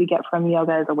effects that we get from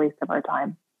yoga is a waste of our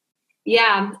time.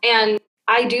 Yeah. And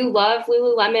I do love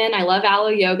Lululemon. I love Alo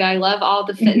Yoga. I love all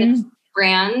the fitness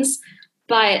brands.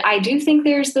 But I do think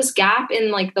there's this gap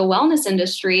in like the wellness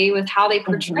industry with how they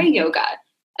portray yoga,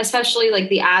 especially like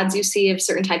the ads you see of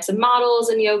certain types of models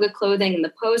in yoga clothing and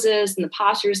the poses and the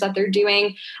postures that they're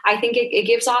doing. I think it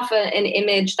gives off an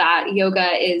image that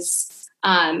yoga is,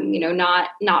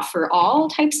 not for all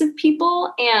types of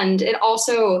people. And it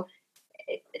also,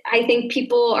 I think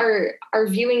people are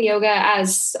viewing yoga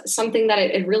as something that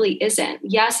it really isn't.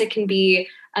 Yes, it can be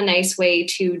a nice way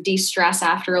to de-stress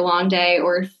after a long day,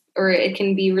 or it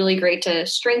can be really great to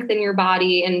strengthen your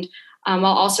body and while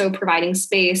also providing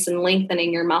space and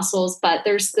lengthening your muscles. But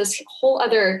there's this whole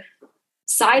other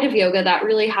side of yoga that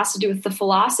really has to do with the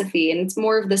philosophy. And it's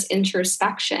more of this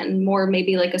introspection, more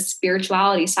maybe like a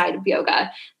spirituality side of yoga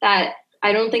that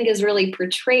I don't think is really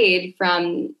portrayed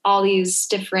from all these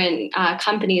different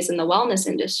companies in the wellness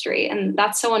industry. And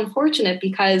that's so unfortunate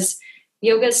because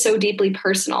yoga is so deeply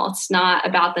personal. It's not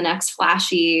about the next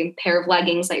flashy pair of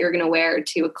leggings that you're going to wear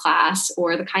to a class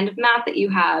or the kind of mat that you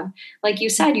have. Like you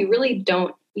said, you really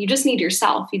don't, you just need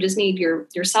yourself. You just need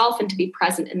yourself and to be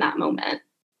present in that moment.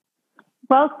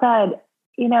 Well said.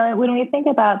 When we think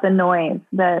about the noise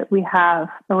that we have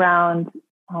around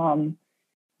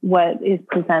what is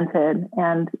presented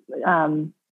and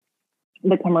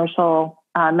the commercial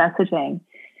messaging,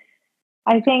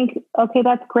 I think, okay,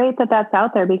 that's great that that's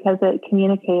out there because it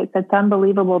communicates. It's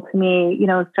unbelievable to me,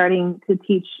 starting to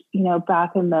teach,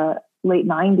 back in the late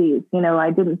 90s, I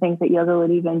didn't think that yoga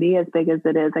would even be as big as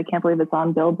it is. I can't believe it's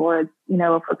on billboards,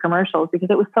 for commercials because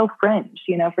it was so fringe,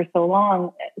 for so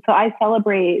long. So I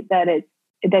celebrate that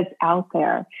that's out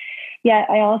there.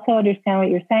 Yet I also understand what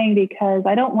you're saying because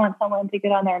I don't want someone to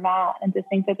get on their mat and to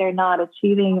think that they're not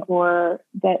achieving or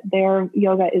that their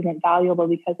yoga isn't valuable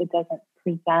because it doesn't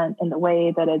present in the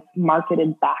way that it's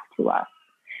marketed back to us.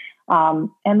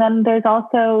 And then there's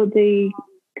also the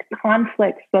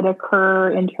conflicts that occur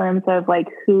in terms of like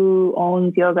who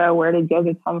owns yoga, where did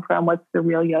yoga come from, what's the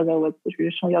real yoga, what's the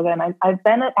traditional yoga. And I've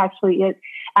been actually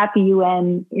at the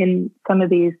UN in some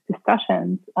of these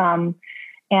discussions.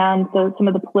 And so some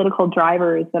of the political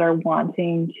drivers that are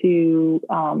wanting to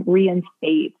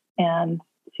reinstate and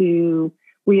to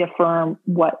reaffirm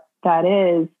what that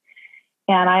is.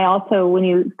 And I also, when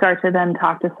you start to then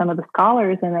talk to some of the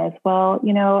scholars in this, well,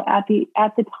 at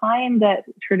the time that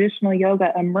traditional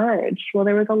yoga emerged, well,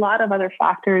 there was a lot of other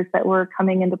factors that were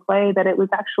coming into play that it was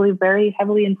actually very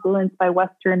heavily influenced by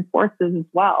Western forces as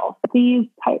well. These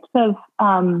types of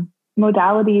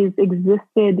modalities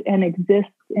existed and exist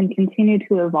and continue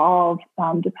to evolve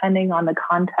depending on the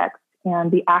context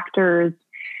and the actors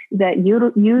that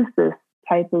use this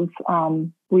type of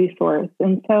resource.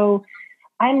 And so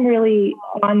I'm really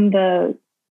on the,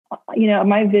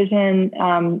 my vision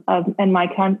of and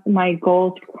my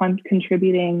goals for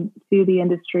contributing to the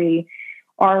industry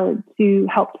are to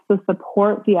help to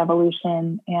support the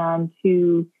evolution and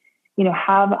to,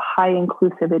 have high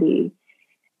inclusivity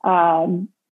and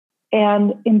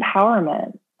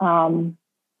empowerment.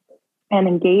 and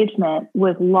engagement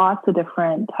with lots of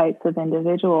different types of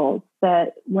individuals,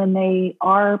 that when they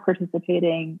are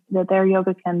participating, that their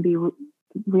yoga can be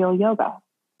real yoga.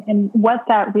 And what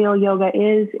that real yoga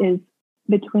is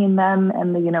between them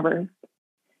and the universe.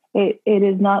 It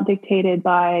is not dictated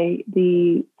by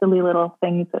the silly little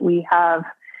things that we have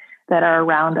that are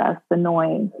around us, the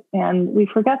noise. And we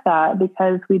forget that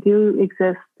because we do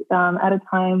exist at a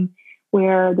time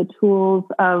where the tools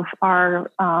of our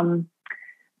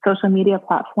social media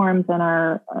platforms and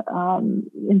our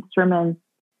instruments,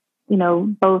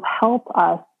 both help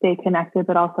us stay connected,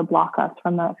 but also block us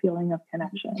from that feeling of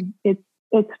connection.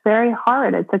 It's very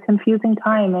hard. It's a confusing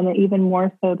time, and even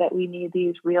more so that we need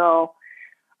these real,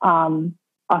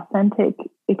 authentic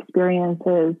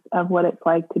experiences of what it's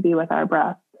like to be with our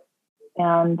breath,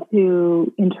 and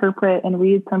to interpret and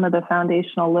read some of the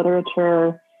foundational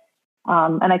literature.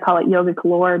 And I call it yogic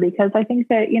lore because I think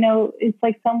that, it's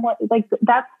like somewhat like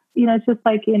that's, it's just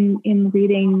like in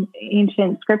reading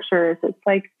ancient scriptures. It's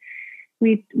like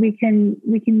we can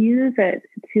use it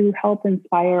to help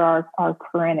inspire our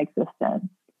current existence.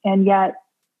 And yet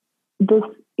this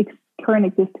current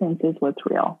existence is what's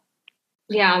real.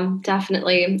 Yeah,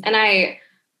 definitely. And I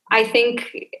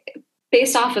think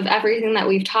based off of everything that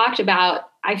we've talked about,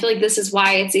 I feel like this is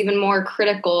why it's even more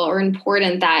critical or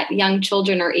important that young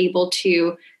children are able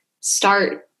to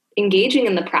start engaging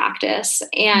in the practice.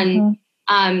 And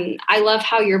I love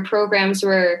how your programs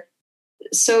were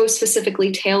so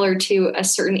specifically tailored to a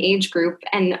certain age group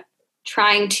and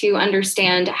trying to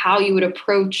understand how you would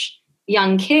approach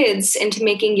young kids into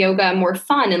making yoga more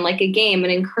fun and like a game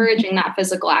and encouraging that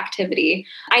physical activity.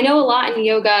 I know a lot in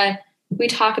yoga, we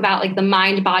talk about like the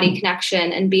mind-body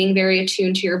connection and being very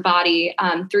attuned to your body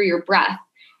through your breath.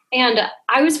 And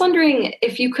I was wondering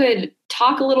if you could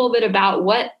talk a little bit about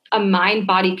what a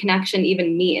mind-body connection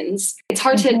even means. It's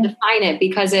hard to define it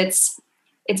because it's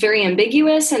very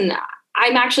ambiguous. And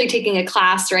I'm actually taking a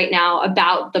class right now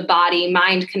about the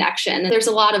body-mind connection. There's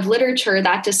a lot of literature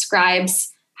that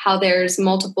describes how there's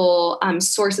multiple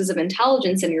sources of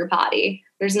intelligence in your body.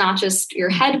 There's not just your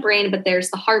head brain, but there's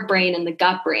the heart brain and the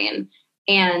gut brain.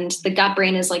 And the gut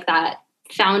brain is like that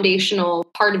foundational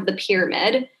part of the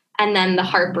pyramid. And then the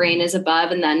heart brain is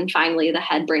above, and then finally the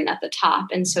head brain at the top.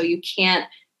 And so you can't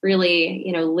really,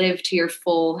 live to your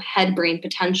full head brain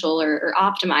potential or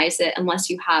optimize it unless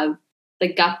you have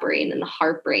the gut brain and the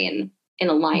heart brain in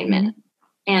alignment.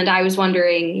 And I was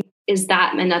wondering, is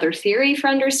that another theory for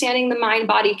understanding the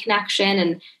mind-body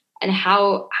connection? And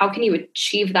how can you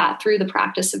achieve that through the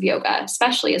practice of yoga,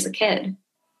 especially as a kid?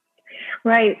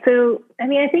 Right. So,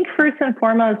 I think first and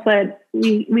foremost, what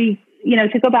we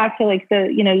to go back to like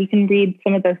you can read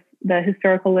some of the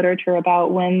historical literature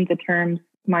about when the term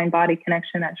mind-body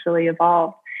connection actually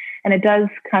evolved. And it does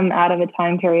come out of a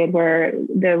time period where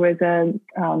there was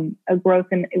a growth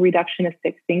in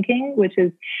reductionistic thinking, which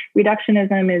is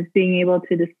reductionism is being able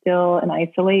to distill and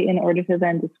isolate in order to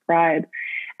then describe.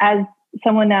 As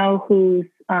someone now who's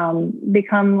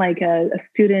become like a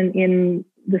student in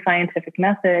the scientific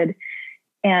method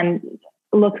and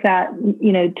looks at,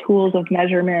 tools of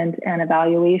measurement and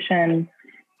evaluation,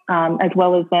 as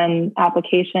well as then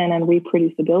application and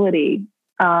reproducibility,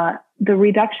 the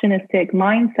reductionistic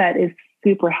mindset is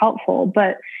super helpful,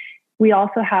 but we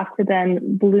also have to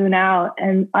then balloon out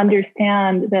and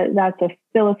understand that that's a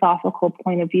philosophical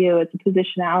point of view. It's a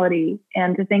positionality,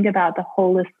 and to think about the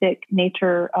holistic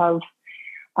nature of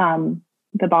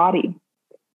the body.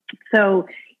 So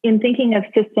in thinking of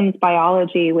systems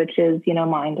biology, which is,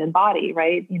 mind and body,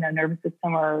 right? Nervous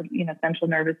system or, central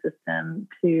nervous system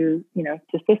to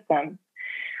systems.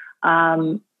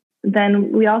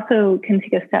 Then we also can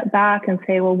take a step back and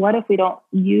say, well, what if we don't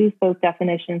use those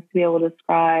definitions to be able to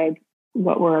describe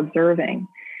what we're observing?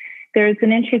 There's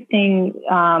an interesting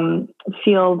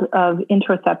field of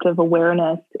interoceptive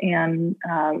awareness and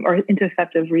or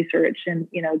interoceptive research, and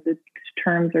the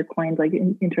terms are coined like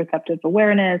interoceptive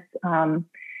awareness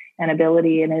and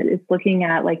ability, and it's looking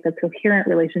at like the coherent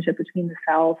relationship between the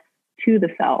self to the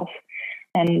self,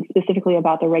 and specifically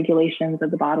about the regulations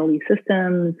of the bodily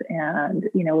systems, and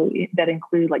that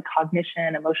include like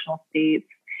cognition, emotional states,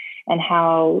 and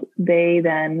how they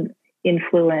then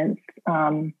influence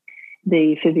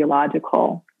the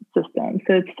physiological system.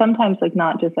 So it's sometimes like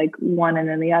not just like one and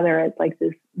then the other. It's like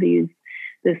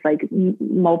this like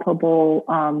multiple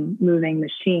moving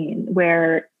machine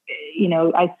where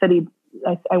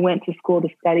I went to school to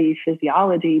study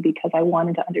physiology because I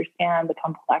wanted to understand the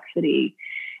complexity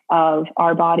of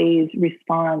our body's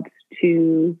response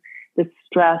to the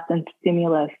stress and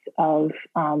stimulus of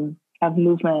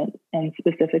movement, and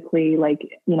specifically like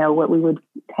what we would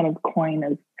kind of coin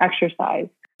as exercise.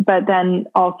 but then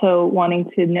also wanting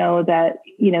to know that,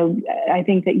 I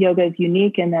think that yoga is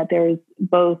unique in that there's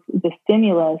both the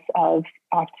stimulus of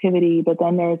activity, but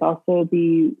then there's also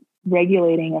the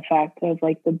regulating effect of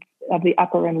the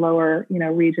upper and lower,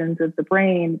 regions of the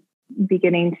brain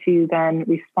beginning to then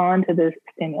respond to this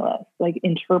stimulus, like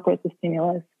interpret the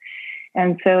stimulus.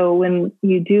 And so when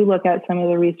you do look at some of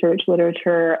the research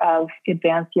literature of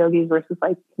advanced yogis versus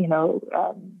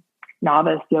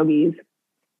novice yogis,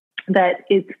 that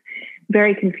it's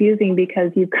very confusing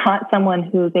because you've got someone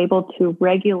who is able to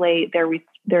regulate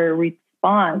their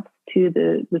response to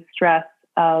the stress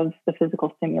of the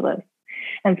physical stimulus.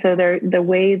 And so the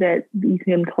way that you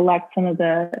can collect some of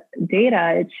the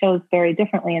data, it shows very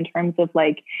differently in terms of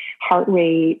like heart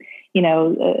rate.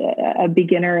 A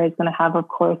beginner is going to have, of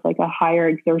course, like a higher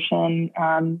exertion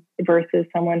versus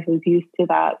someone who's used to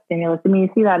that stimulus. I mean, you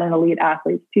see that in elite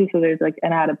athletes too. So there's like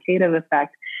an adaptive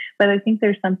effect. But I think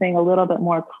there's something a little bit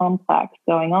more complex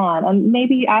going on. And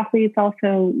maybe athletes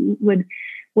also would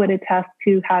attest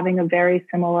to having a very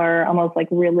similar, almost like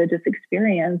religious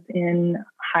experience in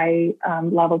high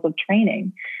levels of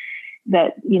training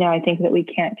that, I think that we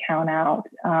can't count out.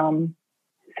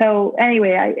 So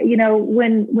anyway,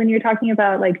 when you're talking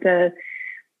about like the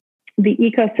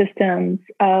ecosystems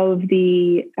of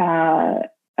the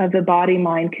body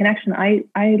mind connection,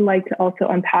 I like to also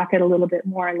unpack it a little bit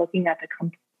more and looking at the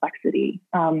complexity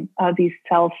of these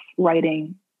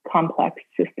self-writing complex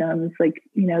systems, like,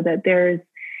 that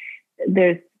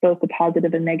there's both the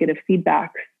positive and negative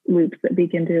feedback loops that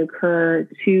begin to occur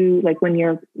to like when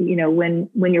you're,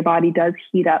 when your body does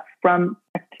heat up from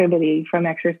activity, from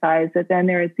exercise, that then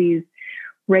there's these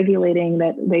regulating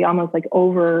that they almost like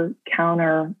over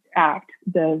counteract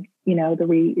the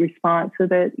response so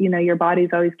that, your body's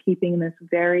always keeping this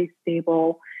very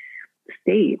stable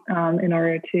state in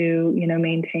order to,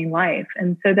 maintain life.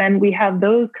 And so then we have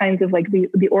those kinds of like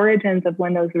the origins of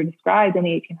when those were described in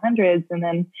the 1800s and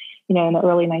then, in the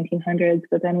early 1900s.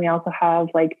 But then we also have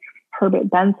like Herbert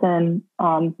Benson,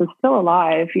 who's still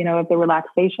alive, of the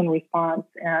relaxation response,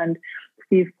 and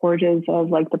Steve Porges of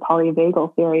like the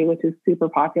polyvagal theory, which is super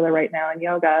popular right now in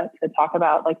yoga, to talk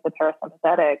about like the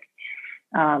parasympathetic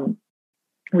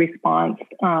response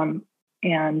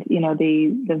and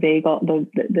the vagal,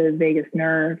 the vagus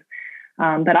nerve.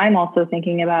 But I'm also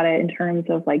thinking about it in terms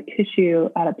of like tissue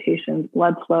adaptations,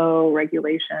 blood flow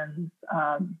regulations.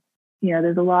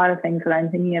 There's a lot of things that I'm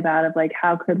thinking about of like,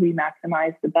 how could we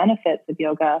maximize the benefits of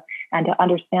yoga and to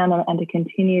understand them and to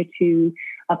continue to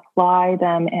apply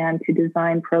them and to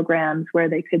design programs where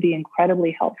they could be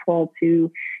incredibly helpful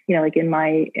to, like in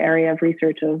my area of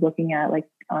research of looking at like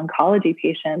oncology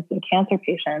patients and cancer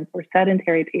patients or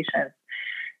sedentary patients.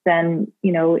 Then,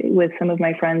 with some of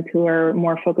my friends who are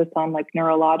more focused on like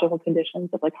neurological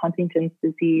conditions of like Huntington's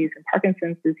disease and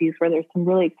Parkinson's disease, where there's some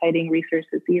really exciting research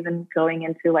that's even going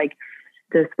into like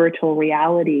this virtual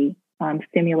reality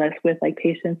stimulus with like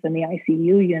patients in the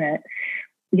ICU unit.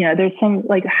 There's some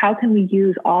like, how can we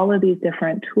use all of these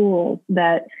different tools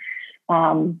that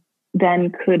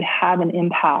then could have an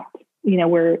impact?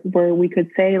 Where we could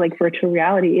say like virtual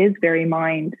reality is very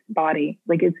mind body,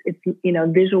 like it's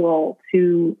visual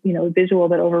to, visual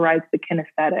that overrides the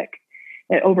kinesthetic.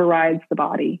 It overrides the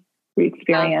body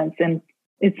experience. And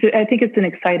I think it's an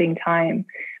exciting time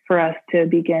for us to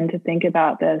begin to think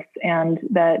about this and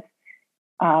that,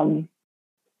 and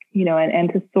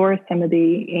to source some of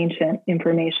the ancient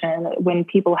information when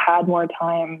people had more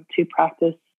time to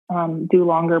practice, do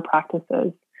longer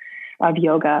practices of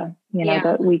yoga,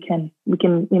 that we can,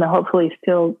 hopefully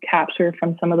still capture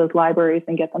from some of those libraries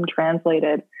and get them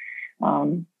translated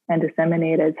and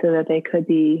disseminated so that they could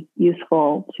be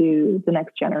useful to the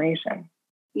next generation.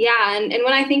 Yeah. And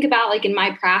when I think about like in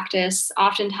my practice,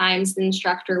 oftentimes the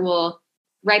instructor will,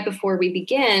 right before we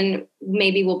begin,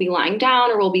 maybe we'll be lying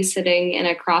down or we'll be sitting in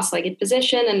a cross-legged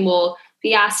position and we'll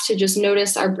be asked to just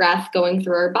notice our breath going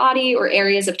through our body or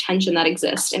areas of tension that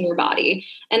exist in your body.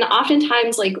 And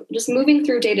oftentimes, like just moving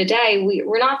through day to day,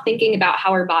 we're not thinking about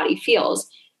how our body feels.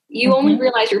 You only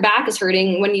realize your back is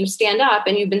hurting when you stand up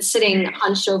and you've been sitting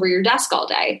hunched over your desk all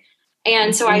day.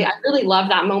 And so I really love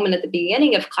that moment at the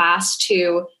beginning of class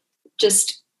to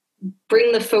just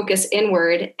bring the focus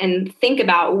inward and think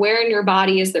about where in your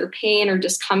body is there pain or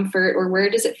discomfort, or where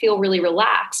does it feel really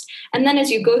relaxed? And then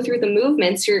as you go through the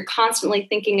movements, you're constantly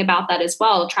thinking about that as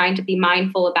well, trying to be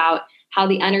mindful about how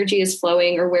the energy is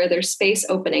flowing or where there's space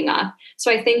opening up.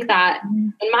 So I think that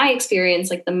in my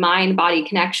experience, like the mind-body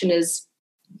connection is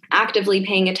actively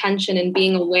paying attention and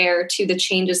being aware to the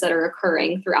changes that are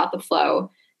occurring throughout the flow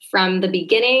from the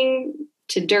beginning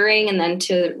to during, and then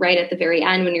to right at the very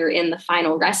end when you're in the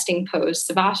final resting pose,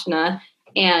 Savasana.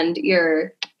 and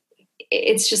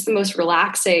it's just the most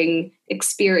relaxing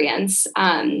experience.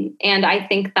 And I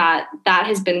think that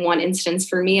has been one instance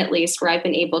for me, at least, where I've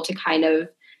been able to kind of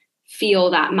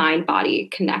feel that mind-body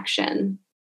connection.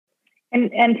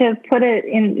 And to put it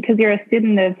in, because you're a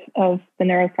student of the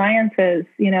neurosciences,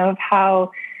 of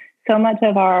how so much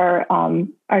of our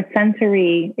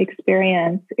sensory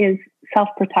experience is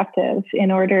self-protective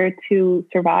in order to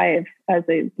survive as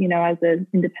an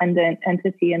independent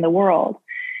entity in the world.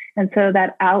 And so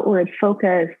that outward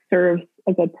focus serves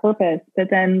a good purpose. But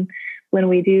then when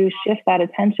we do shift that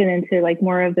attention into like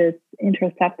more of this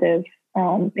introspective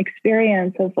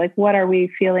experience of like, what are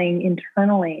we feeling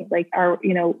internally? Like, are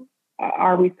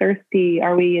we thirsty?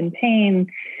 Are we in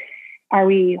pain? Are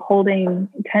we holding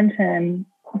tension?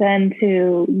 Then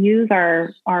to use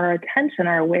our attention,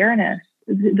 our awareness,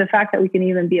 the fact that we can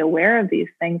even be aware of these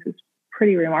things is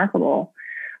pretty remarkable.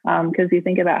 Because you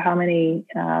think about how many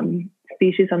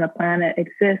species on the planet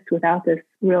exist without this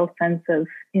real sense of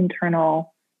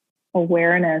internal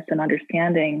awareness and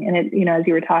understanding. And it, as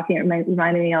you were talking, it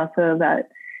reminded me also of that,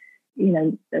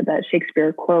 that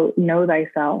Shakespeare quote, "Know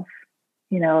thyself,"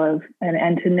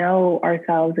 and to know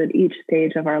ourselves at each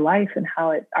stage of our life and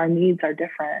how our needs are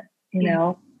different,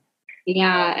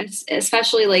 Yeah,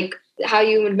 especially like how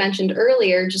you had mentioned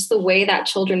earlier, just the way that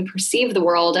children perceive the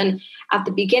world. And at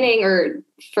the beginning, or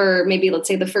for maybe, let's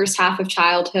say, the first half of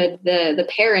childhood, the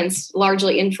parents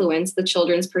largely influence the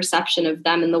children's perception of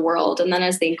them in the world. And then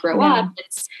as they grow up,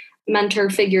 it's mentor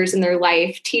figures in their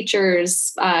life,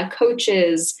 teachers,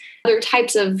 coaches, other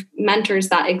types of mentors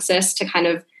that exist to kind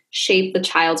of shape the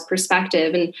child's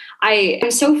perspective. And I am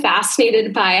so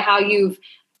fascinated by how you've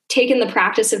taken the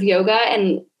practice of yoga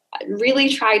and really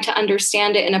tried to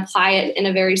understand it and apply it in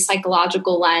a very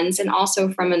psychological lens, and also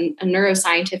from a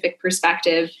neuroscientific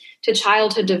perspective to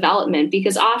childhood development.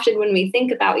 Because often when we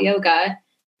think about yoga,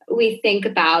 we think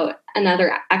about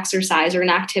another exercise or an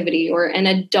activity or an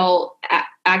adult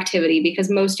activity, because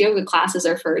most yoga classes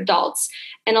are for adults.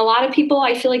 And a lot of people,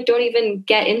 I feel like, don't even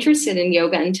get interested in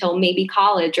yoga until maybe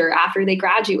college or after they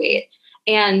graduate.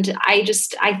 And I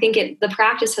think the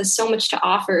practice has so much to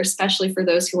offer, especially for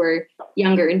those who are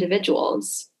younger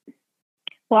individuals.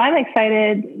 Well, I'm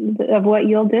excited of what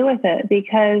you'll do with it,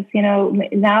 because,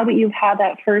 now that you've had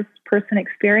that first person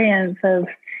experience of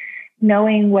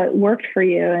knowing what worked for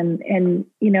you, and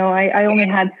I only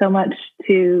had so much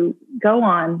to go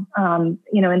on,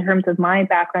 in terms of my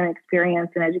background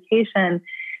experience in education,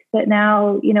 that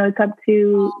now, it's up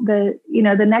to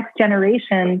the next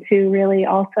generation to really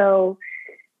also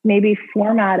maybe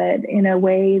format it in a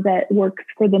way that works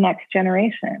for the next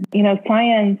generation.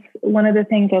 Science, one of the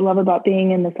things I love about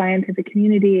being in the scientific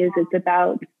community is it's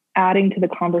about adding to the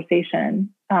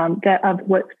conversation of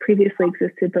what's previously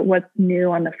existed, but what's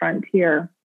new on the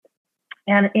frontier.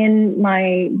 And in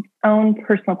my own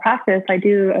personal practice, I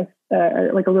do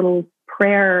a little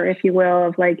prayer, if you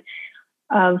will,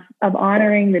 of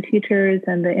honoring the teachers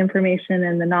and the information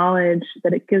and the knowledge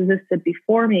that existed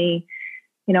before me,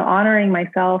 honoring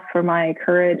myself for my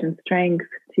courage and strength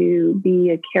to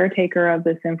be a caretaker of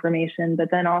this information. But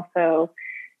then also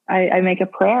I make a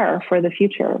prayer for the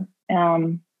future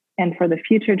and for the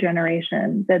future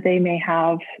generation, that they may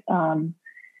have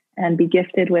and be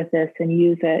gifted with this and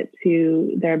use it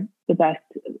to the best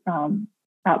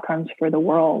outcomes for the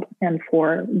world and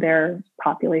for their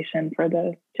population, for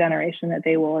the generation that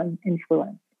they will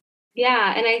influence.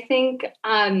 Yeah. And I think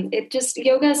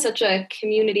yoga is such a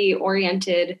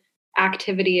community-oriented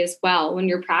activity as well. When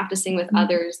you're practicing with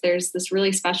others, there's this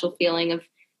really special feeling of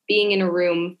being in a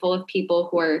room full of people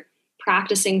who are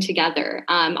practicing together.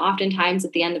 Oftentimes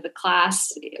at the end of a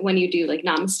class, when you do like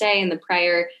namaste and the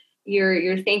prayer,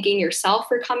 you're thanking yourself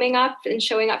for coming up and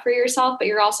showing up for yourself, but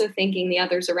you're also thanking the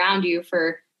others around you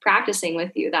for practicing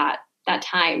with you that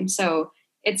time. So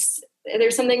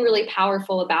there's something really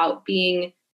powerful about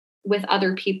being with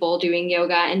other people doing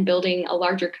yoga and building a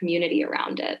larger community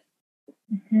around it.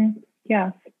 Mm-hmm.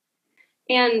 Yeah.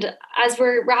 And as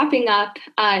we're wrapping up,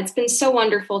 it's been so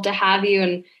wonderful to have you,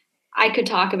 and I could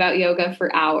talk about yoga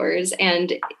for hours,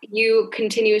 and you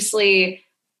continuously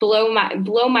blow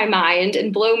my mind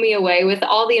and blow me away with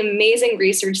all the amazing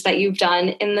research that you've done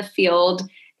in the field.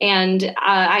 And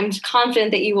I'm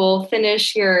confident that you will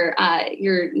finish your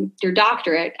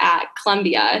doctorate at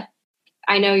Columbia.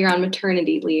 I know you're on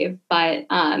maternity leave, but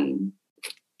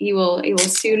you will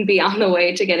soon be on the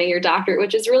way to getting your doctorate,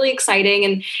 which is really exciting.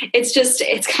 And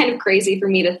it's kind of crazy for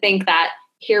me to think that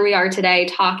here we are today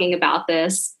talking about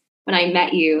this when I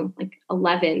met you like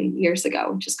 11 years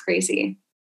ago, which is crazy.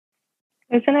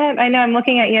 Isn't it? I know, I'm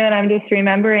looking at you and I'm just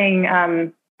remembering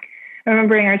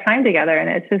remembering our time together. And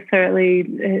it's just certainly,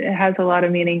 it has a lot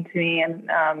of meaning to me. And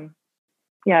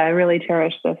I really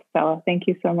cherish this, Stella. Thank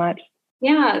you so much.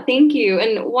 Yeah, thank you.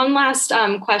 And one last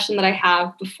question that I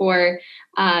have before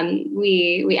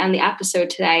we end the episode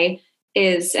today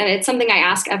is, and it's something I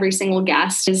ask every single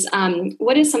guest, is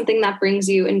what is something that brings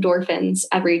you endorphins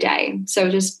every day? So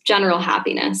just general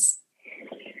happiness.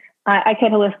 I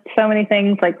could list so many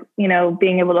things, like,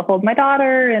 being able to hold my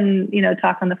daughter and,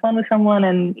 talk on the phone with someone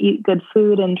and eat good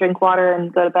food and drink water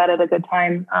and go to bed at a good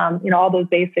time. All those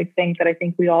basic things that I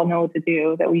think we all know what to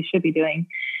do, that we should be doing.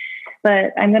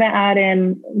 But I'm going to add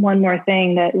in one more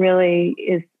thing that really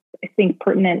is, I think,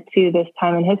 pertinent to this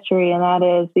time in history. And that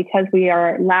is because we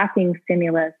are lacking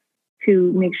stimulus,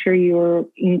 to make sure you're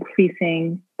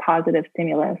increasing positive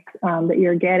stimulus, that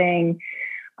you're getting,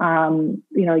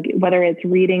 whether it's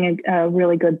reading a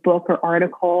really good book or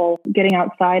article, getting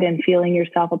outside and feeling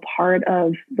yourself a part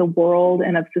of the world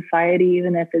and of society,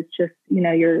 even if it's just,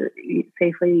 you're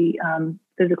safely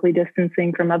physically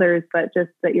distancing from others, but just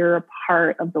that you're a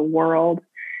part of the world,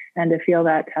 and to feel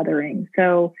that tethering.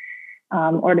 So,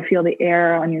 or to feel the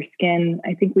air on your skin.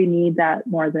 I think we need that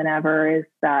more than ever, is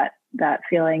that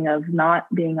feeling of not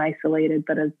being isolated,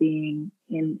 but of being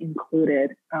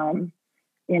included.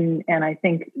 And I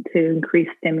think to increase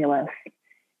stimulus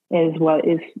is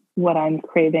what I'm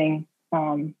craving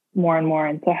more and more.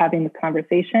 And so having this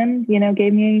conversation,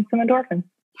 gave me some endorphins.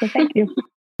 So thank you.